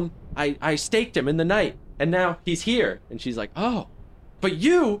alone, I staked him in the night. And now he's here. And she's like, oh, but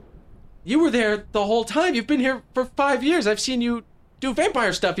you were there the whole time. You've been here for 5 years. I've seen you do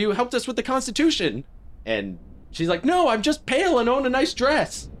vampire stuff. You helped us with the Constitution. And she's like, no, I'm just pale and own a nice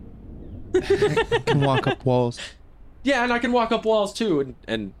dress. Can walk up walls. Yeah, and I can walk up walls too.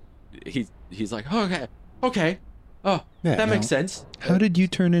 And he's like, okay. Oh, Yeah, that now- makes sense. How did you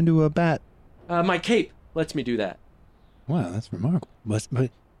turn into a bat? My cape lets me do that. Wow, that's remarkable. But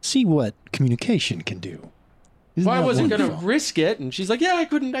see what communication can do. Isn't Well, I that wasn't gonna wonderful? risk it. And she's like, yeah, I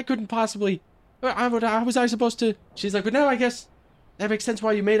couldn't possibly. How was I supposed to? She's like, but now I guess that makes sense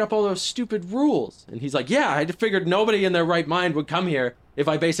why you made up all those stupid rules. And he's like, yeah, I figured nobody in their right mind would come here if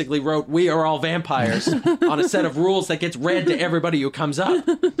I basically wrote "We are all vampires" on a set of rules that gets read to everybody who comes up.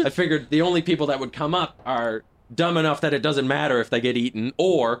 I figured the only people that would come up are dumb enough that it doesn't matter if they get eaten,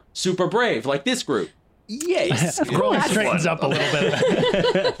 or super brave like this group. Yes, Of course, straightens up a little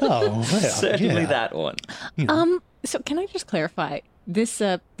bit. Oh, well, certainly yeah. that one. So can I just clarify this?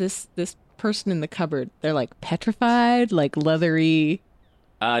 This person in the cupboard, they're like petrified, like leathery.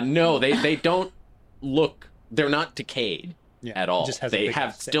 No, they don't look. They're not decayed Yeah, at all. just has a They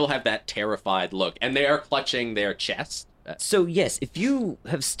big still have that terrified look, and they are clutching their chest. So yes, if you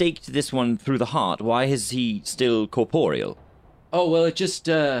have staked this one through the heart, why is he still corporeal? Oh well, it just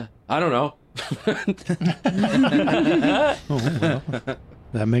I don't know. Oh, well,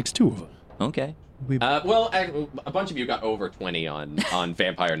 that makes two of us. Okay. Well, a bunch of you got over 20 on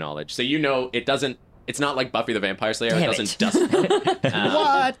vampire knowledge, so you know it doesn't. It's not like Buffy the Vampire Slayer. Damn It doesn't it. dust.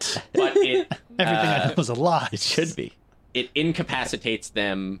 What? But it Everything I know is a lie. It should be. it incapacitates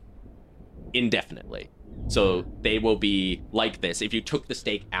them indefinitely. So they will be like this. If you took the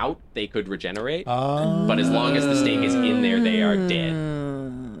stake out, they could regenerate. But as long as the stake is in there, they are dead.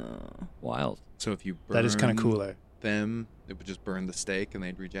 Wild. So if you burn That is kind of cooler. them, it would just burn the stake and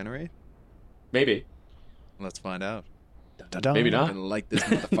they'd regenerate? Maybe. Let's find out. Da-da-da. Maybe I'm not. gonna light this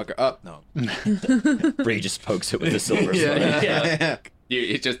motherfucker up. No. Bray just pokes it with a silver Yeah, flame.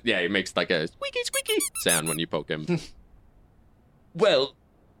 yeah. It makes like a squeaky sound when you poke him. Well,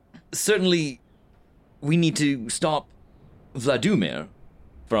 certainly we need to stop Vladimir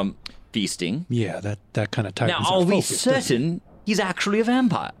from feasting. Yeah, that kind of tightens Now, our are we focus, doesn't it? certain he's actually a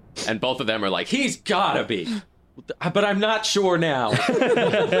vampire? And both of them are like, he's gotta be. But I'm not sure now.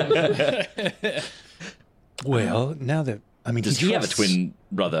 Well, now that Does he have a trusts- twin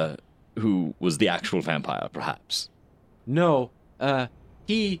brother who was the actual vampire, perhaps? No,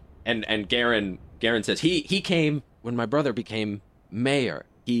 he and Garen says he came when my brother became mayor.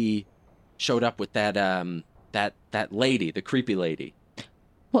 He showed up with that lady, the creepy lady.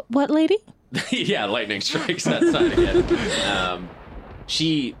 What lady? Yeah, lightning strikes that side again.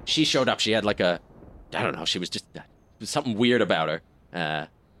 She showed up. She had like I don't know. She was just something weird about her.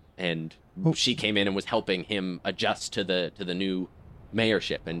 And she came in and was helping him adjust to the new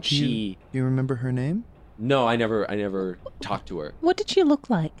mayorship. And she You remember her name? no, I never talked to her. What did she look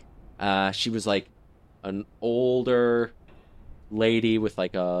like? She was like an older lady with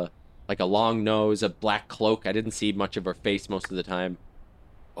like a long nose, a black cloak. I didn't see much of her face most of the time.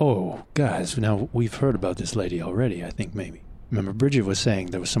 Oh, guys, now we've heard about this lady already, I think maybe. Remember, Bridget was saying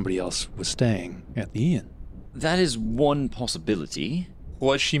there was somebody else was staying at the inn. That is one possibility.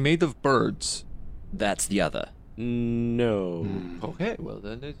 Was she made of birds? That's the other. No. Okay, well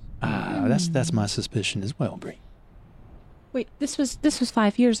then it's... Ah, that's my suspicion as well, Bree. Wait, this was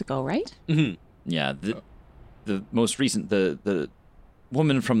 5 years ago, right? Yeah, the most recent, the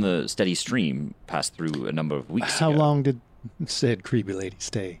woman from the steady stream passed through a number of weeks How ago. long did said creepy lady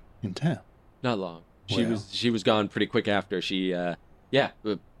stay in town? Not long. Well. She was gone pretty quick after. He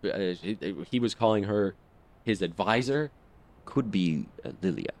was calling her his advisor. Could be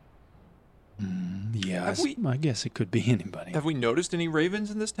Lilia. Yeah, Have we- I guess it could be anybody. Have we noticed any ravens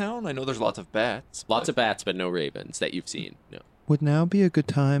in this town? I know there's lots of bats. Lots of bats, but no ravens that you've seen. No. Would now be a good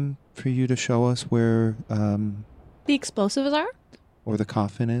time for you to show us where The explosives are? or the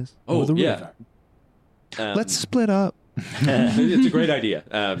coffin is? Oh, Or the yeah. river. Um, Let's split up. It's a great idea.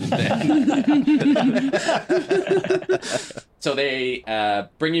 So they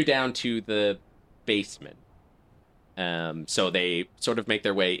bring you down to the basement. So they sort of make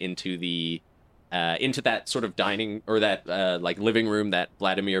their way into the into that sort of dining or that like living room that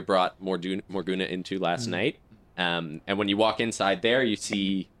Vladimir brought Morguna into last night. And when you walk inside there, you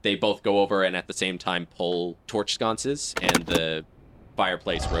see they both go over and at the same time pull torch sconces, and the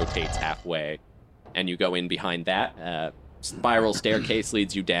fireplace rotates halfway, and you go in behind that. Spiral staircase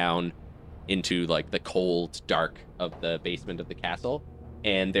leads you down into like the cold dark of the basement of the castle,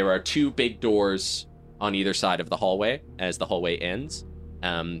 and there are two big doors on either side of the hallway as the hallway ends.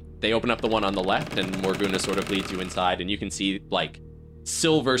 They open up the one on the left, and Morguna sort of leads you inside, and you can see like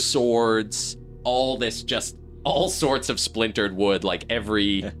silver swords, all sorts of splintered wood, like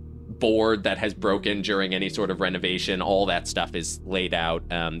every board that has broken during any sort of renovation, all that stuff is laid out.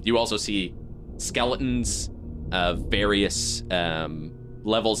 You also see skeletons of various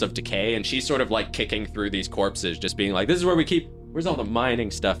levels of decay, and she's sort of like kicking through these corpses, just being like, this is where we keep, where's all the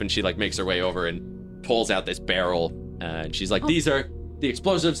mining stuff? And she like makes her way over and pulls out this barrel, and she's like, these are the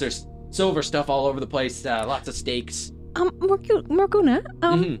explosives, there's silver stuff all over the place, lots of stakes. Morguna,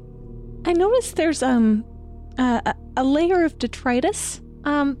 I noticed there's a layer of detritus.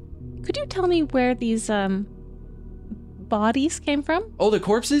 Could you tell me where these bodies came from? Oh, the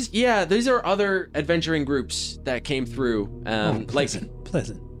corpses? Yeah, these are other adventuring groups that came through. Pleasant.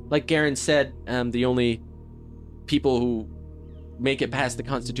 Like Garen said, the only people who make it past the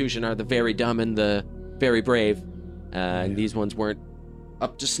Constitution are the very dumb and the very brave. And these ones weren't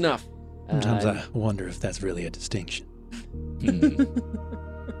up to snuff. Sometimes I wonder if that's really a distinction.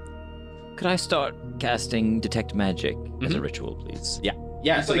 Could I start casting Detect Magic as a ritual, please?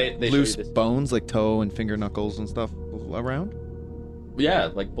 Yeah, so like they loose show you this. bones, like toe and finger knuckles and stuff around.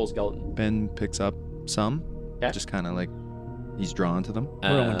 Yeah, like full skeleton. Ben picks up some, just kind of like he's drawn to them.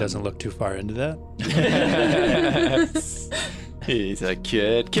 Rowan doesn't look too far into that. He's a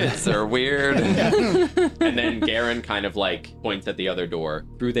kid. Kids are weird. And then Garen kind of like points at the other door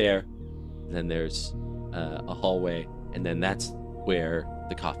through there. And then there's a hallway, and then that's where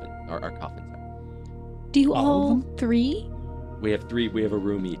the our coffins are. Do you all three? We have three. We have a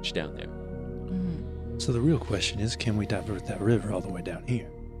room each down there. So the real question is, can we divert that river all the way down here?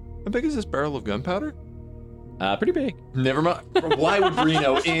 How big is this barrel of gunpowder? Pretty big. Never mind. Why would Bree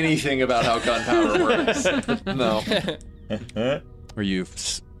know anything about how gunpowder works? No. Are you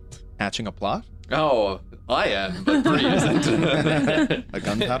hatching a plot? Oh, I am, but Bree isn't. A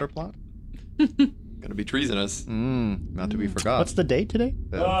gunpowder plot? Gonna be treasonous. Not to be forgot. What's the date today?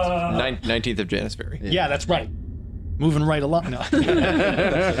 19th of January. Yeah, that's right. Moving right along. No.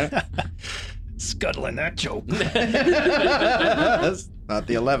 Scuttling that joke. Not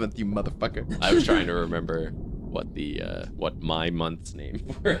the 11th, you motherfucker. I was trying to remember what the what my month's name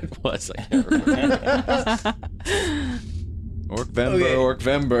for it was. I can't remember.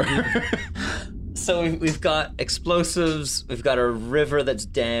 Orkvember. So we've got explosives, we've got a river that's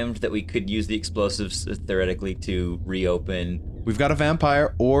dammed that we could use the explosives theoretically to reopen. We've got a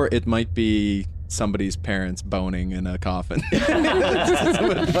vampire, or it might be somebody's parents boning in a coffin.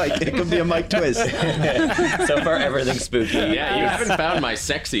 It could be a Mike twist. So far, everything's spooky. Yeah, you haven't found my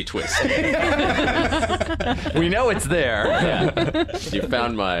sexy twist. We know it's there. Yeah. You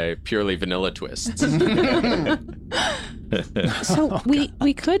found my purely vanilla twists. So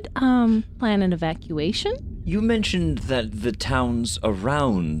we could plan an evacuation. You mentioned that the towns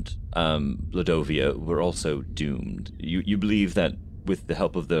around Vladovia were also doomed. You believe that with the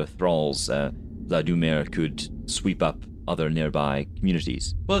help of the thralls, Vladimir could sweep up other nearby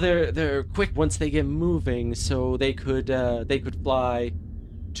communities. Well, they're quick once they get moving, so they could fly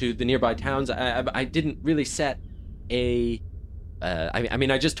to the nearby towns. I didn't really set a. I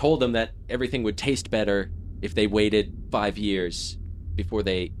mean, I just told them that everything would taste better if they waited 5 years before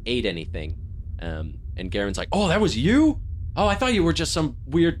they ate anything. And Garen's like, "Oh, that was you? Oh, I thought you were just some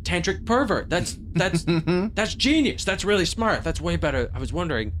weird tantric pervert. That's genius. That's really smart. That's way better. I was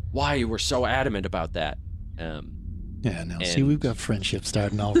wondering why you were so adamant about that." Yeah, now see, we've got friendship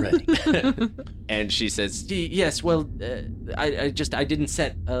starting already. And she says, "Yes, well, I didn't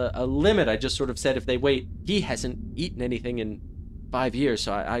set a limit. I just sort of said if they wait, he hasn't eaten anything in 5 years,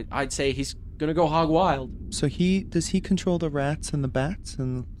 so I'd say he's gonna go hog wild." So does he control the rats and the bats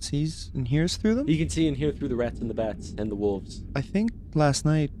and sees and hears through them? He can see and hear through the rats and the bats and the wolves. I think last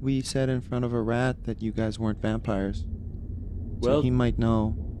night we said in front of a rat that you guys weren't vampires. Well, so he might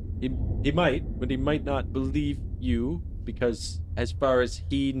know. He might, but he might not believe you, because as far as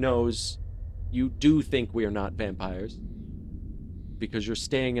he knows, you do think we are not vampires, because you're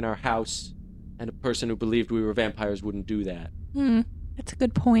staying in our house And a person who believed we were vampires wouldn't do that. That's a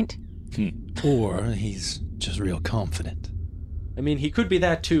good point. Or he's just real confident. I mean, he could be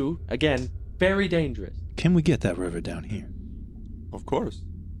that too. Again, very dangerous. Can we get that river down here? Of course.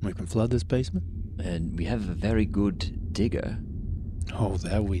 We can flood this basement? And we have a very good digger. Oh,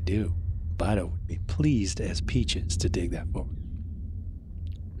 that we do. Bido would be pleased as peaches to dig that for us.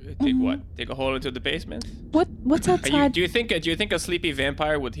 Dig what? Dig a hole into the basement? What's outside? Do you think a sleepy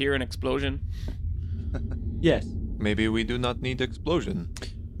vampire would hear an explosion? Yes. Maybe we do not need explosion.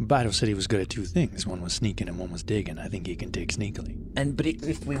 Bido said he was good at two things. One was sneaking and one was digging. I think he can dig sneakily. But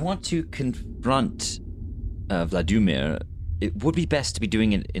if we want to confront Vladimir, it would be best to be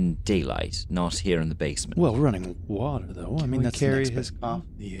doing it in daylight, not here in the basement. Well, running water, though. I mean, that's carry the next his best- cough.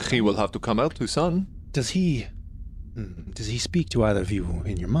 Yeah. He will have to come out to sun. Does he speak to either of you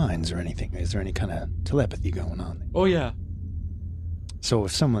in your minds or anything? Is there any kind of telepathy going on there? Oh, yeah. So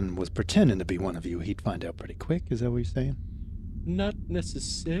if someone was pretending to be one of you, he'd find out pretty quick? Is that what you're saying? Not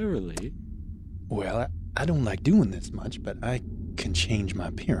necessarily. Well, I don't like doing this much, but I can change my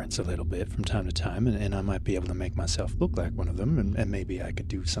appearance a little bit from time to time, and I might be able to make myself look like one of them, and maybe I could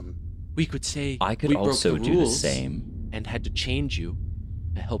do some... We could say I could we broke also the do the rules same. and had to change you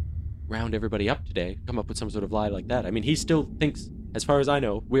to help round everybody up today. Come up with some sort of lie like that. I mean, he still thinks, as far as I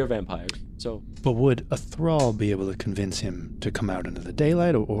know, we're vampires. So, But would a thrall be able to convince him to come out into the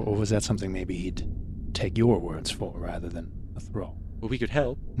daylight, or was that something maybe he'd take your words for rather than a thrall? well, we could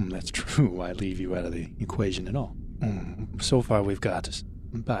help. That's true. Why leave you out of the equation at all? So far, we've got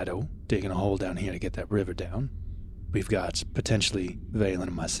Bido digging a hole down here to get that river down. We've got potentially Valen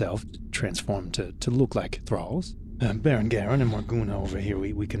and myself transformed to look like thralls. Baron Garen and Morguna over here,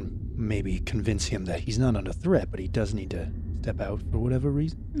 we can maybe convince him that he's not under threat, but he does need to step out for whatever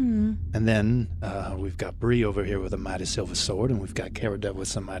reason. And then we've got Bree over here with a mighty silver sword, and we've got Karadov with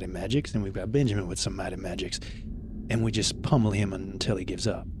some mighty magics, and we've got Benjamin with some mighty magics. And we just pummel him until he gives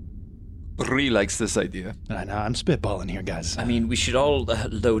up. Bree likes this idea. I know, I'm spitballing here, guys. I mean, we should all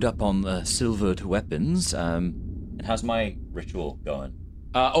load up on the silvered weapons. And how's my ritual going?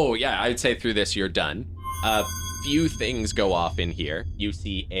 Oh, yeah, I'd say through this you're done. Few things go off in here. You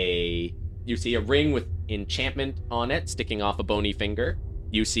see a ring with enchantment on it sticking off a bony finger.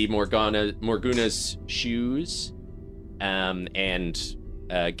 You see Morguna's shoes, and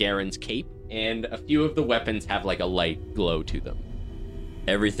Garen's cape, and a few of the weapons have like a light glow to them.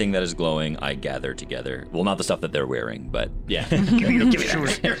 Everything that is glowing, I gather together. Well, not the stuff that they're wearing, but Yeah. give me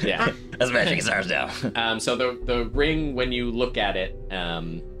that. Yeah. That's magic stars now. So the ring, when you look at it,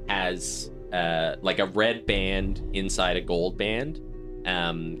 has like a red band inside a gold band,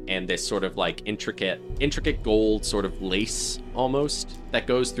 and this sort of like intricate gold sort of lace almost that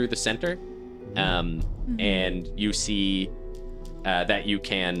goes through the center. And you see that you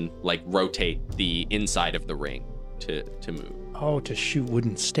can like rotate the inside of the ring to move. Oh, to shoot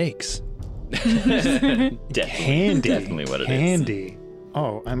wooden stakes. Definitely what it is. Handy.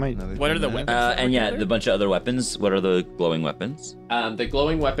 Oh, I might... What are the weapons? that And were yeah, together? the bunch of other weapons. What are the glowing weapons? The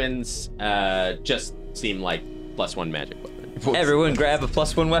glowing weapons just seem like +1 magic weapons. Everyone grab a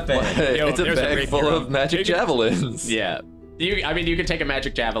 +1 weapon. Yo, It's a there's a bag rapier full on- of magic javelins. Yeah. You can take a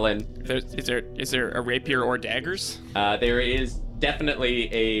magic javelin. Is there a rapier or daggers? There is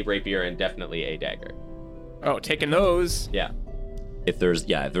definitely a rapier and definitely a dagger. Oh, taking those. Yeah. If there's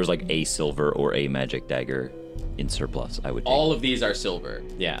like a silver or a magic dagger in surplus, I would take. All of these are silver.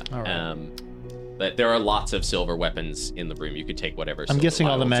 Yeah. All right. But there are lots of silver weapons in the room. You could take whatever. I'm silver guessing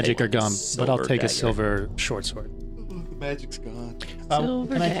all the weapon. magic are gone, but I'll silver take a dagger. silver short sword. The magic's gone.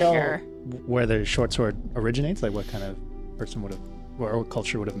 Silver can I dagger. tell where the short sword originates? Like what kind of person would have, or what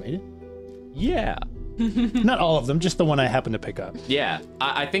culture would have made it? Yeah. Not all of them, just the one I happened to pick up. Yeah.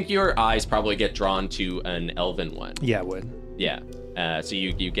 I think your eyes probably get drawn to an elven one. Yeah, it would. Yeah. So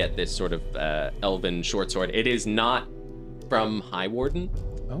you get this sort of elven short sword. It is not from High Warden.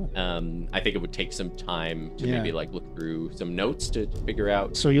 Oh. I think it would take some time to Yeah. maybe like look through some notes to figure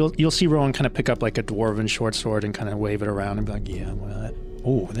out. So you'll see Rowan kind of pick up like a dwarven short sword and kind of wave it around and be like, yeah, well,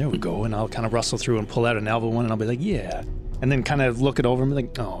 oh, there we go. And I'll kind of rustle through and pull out an elven one and I'll be like, yeah. And then kind of look it over and be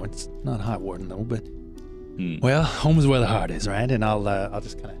like, oh, it's not High Warden though, but well, home is where the heart is, right? And I'll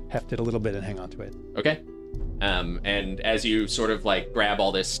just kind of heft it a little bit and hang on to it. Okay. And as you sort of like grab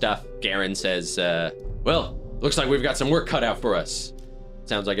all this stuff, Garen says, well, looks like we've got some work cut out for us.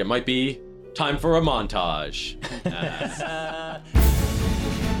 Sounds like it might be time for a montage.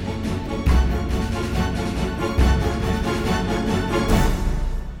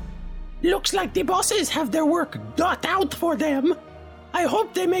 Looks like the bosses have their work cut out for them. I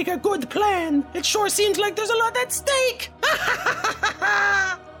hope they make a good plan. It sure seems like there's a lot at stake.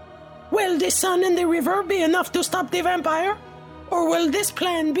 Will the sun and the river be enough to stop the vampire? Or will this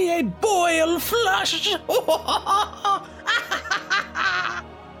plan be a boil flush?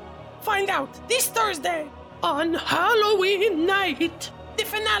 Find out this Thursday on Halloween night, the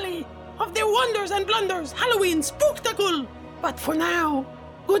finale of the Wonders and Blunders Halloween Spooktacle. But for now,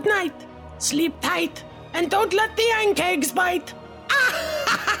 good night, sleep tight, and don't let the ankegs bite.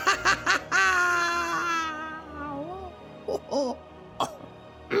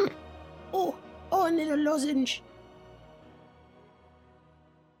 Oh, a little lozenge.